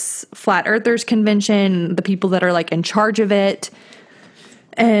in this flat earthers convention, the people that are like in charge of it.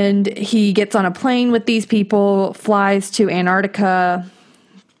 And he gets on a plane with these people, flies to Antarctica,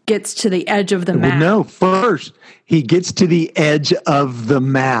 gets to the edge of the map. No, first he gets to the edge of the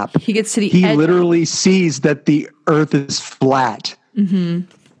map. He gets to the edge. He literally sees that the earth is flat. Mm-hmm.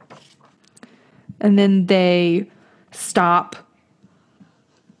 And then they stop.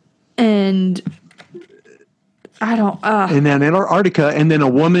 And I don't... and then Antarctica, and then a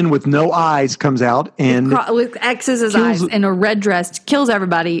woman with no eyes comes out and... with X's as eyes in a red dress, kills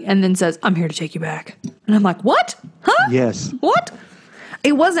everybody, and then says, I'm here to take you back. And I'm like, what? Huh? Yes. What?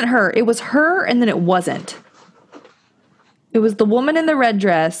 It wasn't her. It was her, and then it wasn't. It was the woman in the red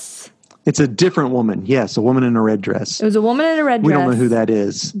dress. It's a different woman. Yes, a woman in a red dress. It was a woman in a red dress. We don't know who that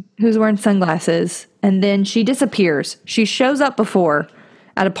is. Who's wearing sunglasses. And then she disappears. She shows up before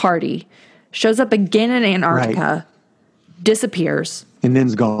at a party. Shows up again in Antarctica. Right. Disappears. And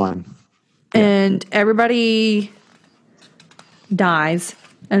then's gone. And everybody dies.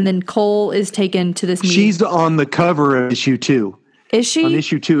 And then Cole is taken to this meeting. She's on the cover of issue 2. Is she? On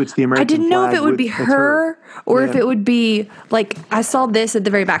issue 2, it's the American flag. I didn't know if it would be her or if it would be, like, I saw this at the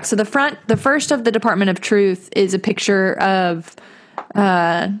very back. So the first of the Department of Truth is a picture of,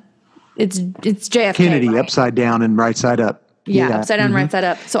 it's JFK, Kennedy, right? Upside down and right side up. Yeah, upside down, right side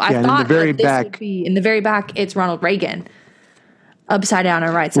up. So I thought that this would be, in the very back, it's Ronald Reagan, upside down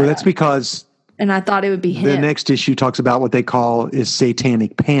and right side up. Well, that's because... And I thought it would be him. The next issue talks about what they call is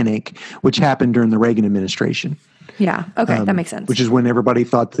satanic panic, which happened during the Reagan administration. Yeah. Okay. That makes sense. Which is when everybody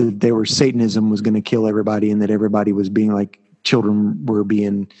thought that Satanism was going to kill everybody and that everybody was being like children were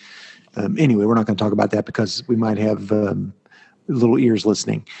being. Anyway, we're not going to talk about that because we might have little ears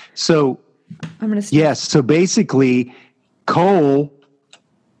listening. So, yes. So basically, Cole,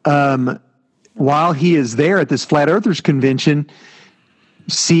 while he is there at this Flat Earthers convention,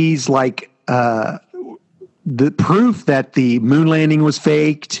 sees like the proof that the moon landing was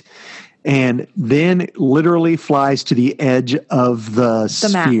faked. And then literally flies to the edge of the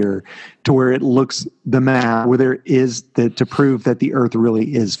sphere map. To where it looks the map where there is to prove that the earth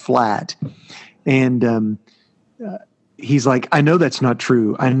really is flat. And he's like, I know that's not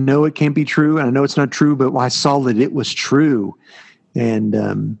true. I know it can't be true. And I know it's not true, but I saw that it was true. And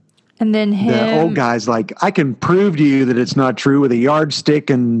then the old guy's like, I can prove to you that it's not true with a yardstick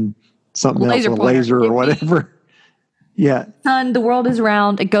and something else, a laser or whatever. Yeah. Sun, the world is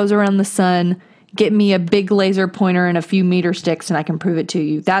round. It goes around the sun. Get me a big laser pointer and a few meter sticks and I can prove it to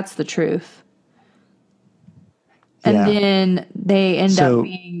you. That's the truth. And then they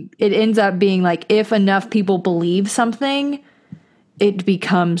it ends up being like, if enough people believe something, it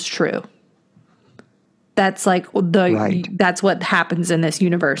becomes true. That's like that's what happens in this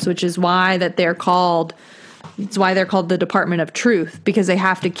universe, which is why they're called the Department of Truth, because they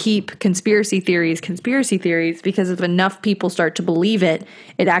have to keep conspiracy theories, because if enough people start to believe it,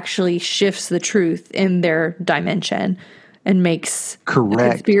 it actually shifts the truth in their dimension and makes the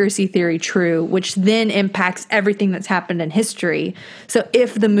conspiracy theory true, which then impacts everything that's happened in history. So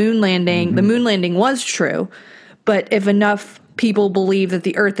if the moon landing was true, but if enough people believe that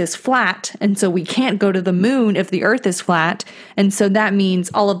the earth is flat, and so we can't go to the moon if the earth is flat, and so that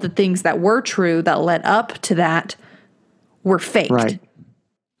means all of the things that were true that led up to that were faked. Right.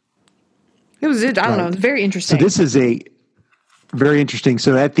 I don't know, it's very interesting. So this is very interesting.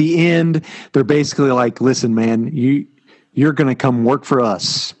 So at the end, they're basically like, listen, man, you're going to come work for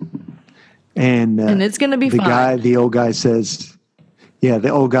us. And it's going to be fun. The old guy says,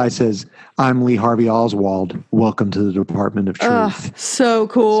 I'm Lee Harvey Oswald. Welcome to the Department of Truth. So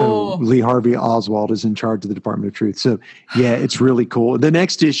cool. So Lee Harvey Oswald is in charge of the Department of Truth. So yeah, it's really cool. The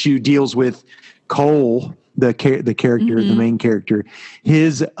next issue deals with Cole, the character, the main character,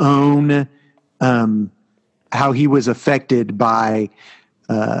 his own, how he was affected by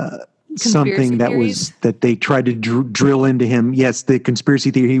something that they tried to drill into him. Yes, the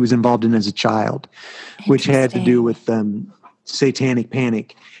conspiracy theory he was involved in as a child, which had to do with satanic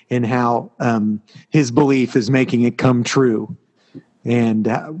panic. And how his belief is making it come true, and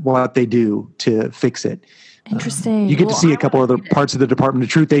what they do to fix it. Interesting. You get to see a couple other parts of the Department of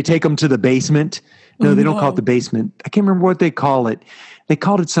Truth. They take them to the basement. No, they don't call it the basement. I can't remember what they call it. They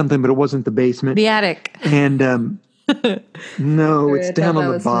called it something, but it wasn't the basement. The attic. And no, it's down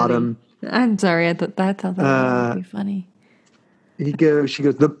on the bottom. Funny. I'm sorry. I thought that would be funny. She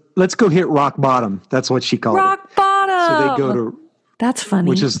goes, let's go hit rock bottom. That's what she called it. Rock bottom. So they go to... That's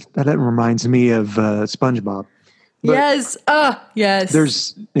funny. That reminds me of SpongeBob. But yes. Yes.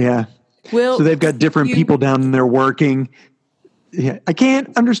 There's Will, so they've got different people down there working. Yeah, I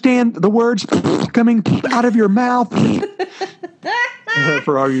can't understand the words coming out of your mouth.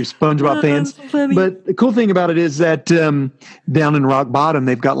 For all you SpongeBob fans. But the cool thing about it is that down in Rock Bottom,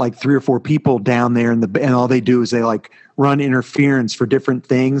 they've got like 3 or 4 people down there, and all they do is they like run interference for different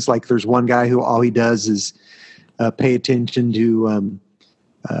things. Like there's one guy who all he does is pay attention to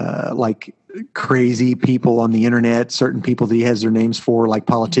like crazy people on the internet, certain people that he has their names for, like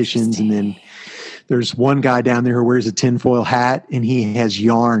politicians, and then there's one guy down there who wears a tinfoil hat, and he has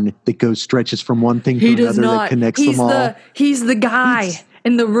yarn that stretches from one thing to another that connects them all. He's the guy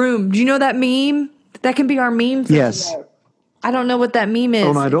in the room. Do you know that meme? That can be our meme. Yes. I don't know what that meme is.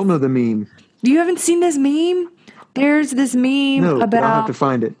 Oh, no, I don't know the meme. You haven't seen this meme? There's this meme about... I'll have to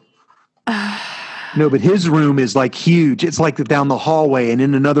find it. No, but his room is like huge. It's like down the hallway and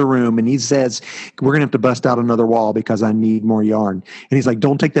in another room. And he says, we're going to have to bust out another wall because I need more yarn. And he's like,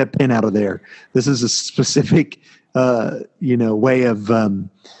 don't take that pin out of there. This is a specific, way of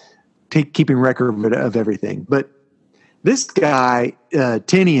keeping record of everything. But this guy,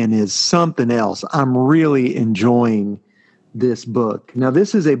 Tinian, is something else. I'm really enjoying this book. Now,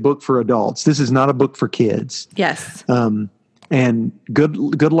 this is a book for adults. This is not a book for kids. Yes. And good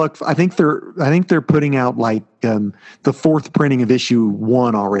luck. I think they're putting out like the 4th printing of issue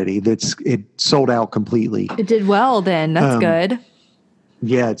 1 already. It sold out completely. It did well then. That's good.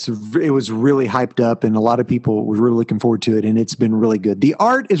 Yeah, it was really hyped up, and a lot of people were really looking forward to it, and it's been really good. The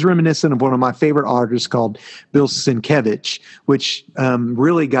art is reminiscent of one of my favorite artists called Bill Sienkiewicz, which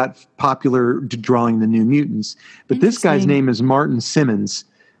really got popular drawing the New Mutants. But this guy's name is Martin Simmons.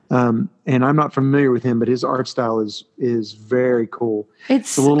 And I'm not familiar with him, but his art style is very cool.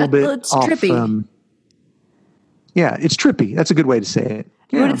 It's a little bit off, trippy. It's trippy. That's a good way to say it.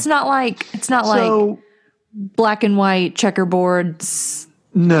 Yeah. But it's not like black and white checkerboards.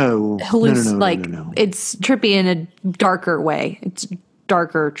 No. It's trippy in a darker way. It's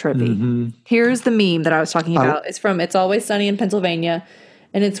darker trippy. Mm-hmm. Here's the meme that I was talking about. It's from It's Always Sunny in Pennsylvania,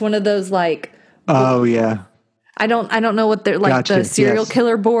 and it's one of those like. Oh yeah. I don't know what they're like. Gotcha. The serial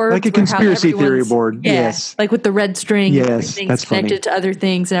killer board, like a conspiracy theory board. Yeah, yes, like with the red string. Yes, that's connected to other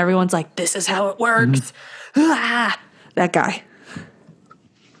things, and everyone's like, "This is how it works." Mm-hmm. That guy.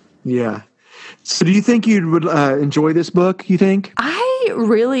 Yeah. So, do you think you would enjoy this book? You think? I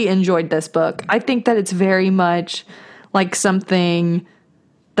really enjoyed this book. I think that it's very much like something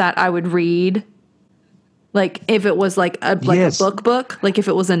that I would read. Like if it was like a book, like if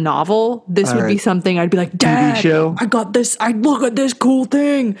it was a novel, this would be something I'd be like, Dad, I got this. I look at this cool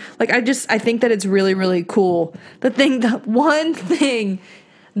thing. Like I think that it's really, really cool. The one thing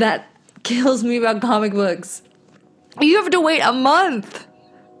that kills me about comic books, you have to wait a month.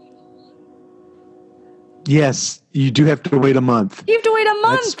 Yes, you do have to wait a month. You have to wait a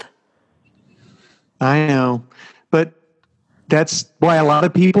month. I know, but that's why a lot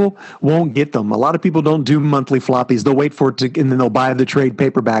of people won't get them. A lot of people don't do monthly floppies. They'll wait for it and then they'll buy the trade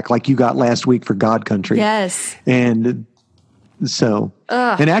paperback like you got last week for God Country. Yes. And so,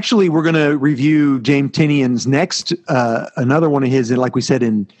 and actually we're going to review James Tinian's next, another one of his, like we said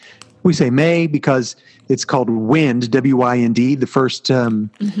we say May because it's called Wind, W-I-N-D. The first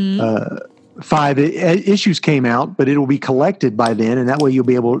 5 issues came out, but it'll be collected by then, and that way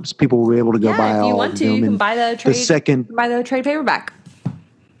people will be able to go buy all. If you want to, you can buy the trade paperback.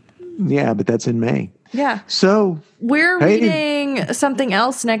 Yeah, but that's in May. Yeah. So we're reading something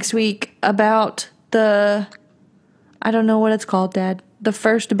else next week about I don't know what it's called, Dad. The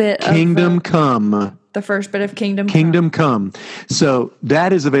first bit Kingdom Come. The first bit of Kingdom Come. So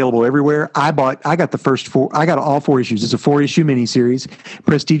that is available everywhere. I got the first 4. I got all 4 issues. It's a 4-issue miniseries,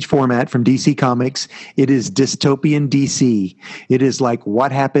 prestige format from DC Comics. It is dystopian DC. It is like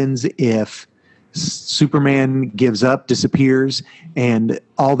what happens if Superman gives up, disappears, and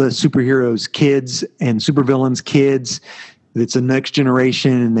all the superheroes' kids and supervillains' kids. It's a next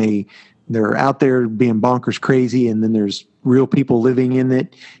generation, and they're out there being bonkers crazy, and then there's real people living in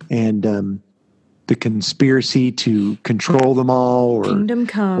it, and the conspiracy to control them all, or Kingdom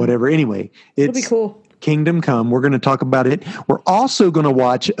Come, whatever. Anyway, it'll be cool. Kingdom Come. We're going to talk about it. We're also going to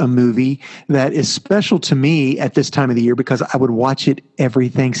watch a movie that is special to me at this time of the year because I would watch it every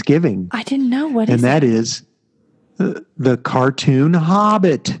Thanksgiving. I didn't know what and that is the cartoon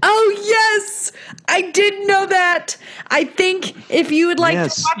Hobbit. Oh yes, I did know that. I think if you would like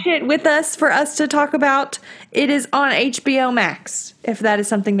to watch it with us for us to talk about, it is on HBO Max. If that is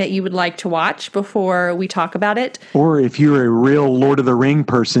something that you would like to watch before we talk about it. Or if you're a real Lord of the Ring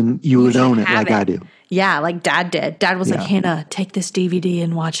person, you would own it like I do. Yeah, like Dad did. Dad was like, Hannah, take this DVD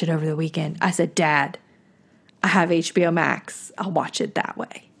and watch it over the weekend. I said, Dad, I have HBO Max. I'll watch it that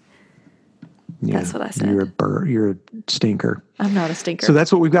way. Yeah, that's what I said. You're a stinker. I'm not a stinker. So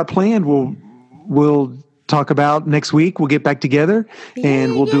that's what we've got planned. We'll talk about next week. We'll get back together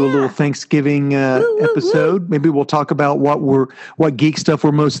and we'll do a little Thanksgiving episode. Maybe we'll talk about what geek stuff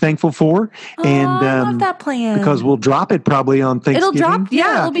we're most thankful for. And I love that plan. Because we'll drop it probably on Thanksgiving. It'll drop.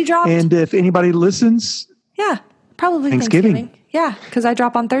 Yeah, it'll be dropped. And if anybody listens, probably Thanksgiving. Yeah, because I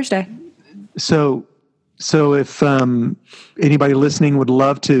drop on Thursday. So if anybody listening would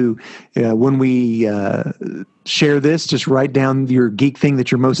love to, when we share this, just write down your geek thing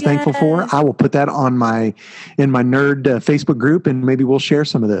that you're most thankful for. I will put that in my nerd Facebook group, and maybe we'll share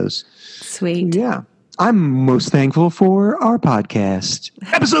some of those. Sweet. Yeah. I'm most thankful for our podcast.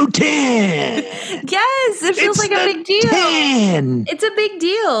 Episode 10. Yes, it feels like a big deal. 10. It's a big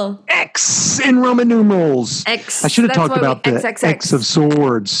deal. X in Roman numerals. X. I should have talked about the X of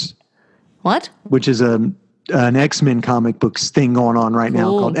Swords. What? Which is an X-Men comic books thing going on right now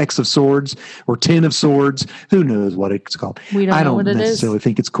called X of Swords or 10 of Swords. Who knows what it's called? We don't know what it is. I don't necessarily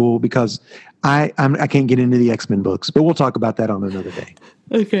think it's cool because I can't get into the X-Men books, but we'll talk about that on another day.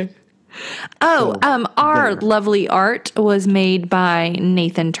 Okay. Our lovely art was made by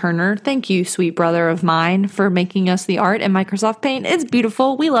Nathan Turner. Thank you, sweet brother of mine, for making us the art in Microsoft Paint. It's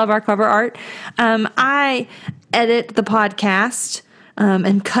beautiful. We love our cover art. I edit the podcast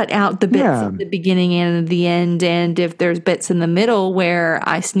and cut out the bits at the beginning and the end. And if there's bits in the middle where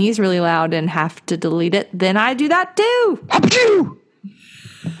I sneeze really loud and have to delete it, then I do that too.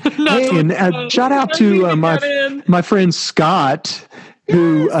 Hey, and shout out to my friend Scott,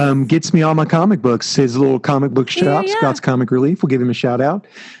 who gets me all my comic books, his little comic book shop, Scott's Comic Relief. We'll give him a shout out.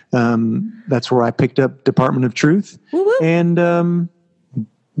 That's where I picked up Department of Truth. Woo-woo. And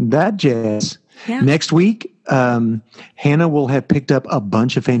that jazz. Yeah. Next week, Hannah will have picked up a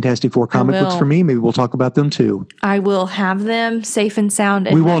bunch of Fantastic Four comic books for me. Maybe we'll talk about them too. I will have them safe and sound.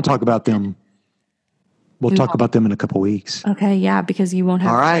 We won't talk about them. We'll talk about them in a couple weeks. Okay, yeah, because you won't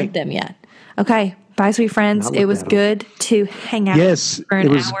have read them yet. Okay, bye, sweet friends. It was good to hang out for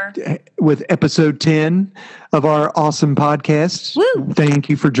an hour. With episode 10 of our awesome podcast. Woo! Thank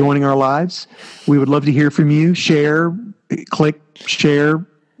you for joining our lives. We would love to hear from you. Share, click, share,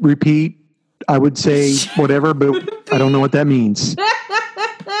 repeat. I would say whatever, but I don't know what that means.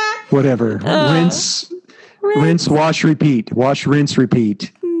 Whatever. Rinse, wash, repeat. Wash, rinse,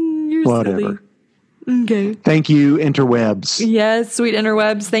 repeat. Whatever. Silly. Okay. Thank you, interwebs. Yes, sweet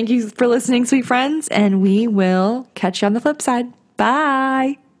interwebs. Thank you for listening, sweet friends, and we will catch you on the flip side.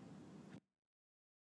 Bye.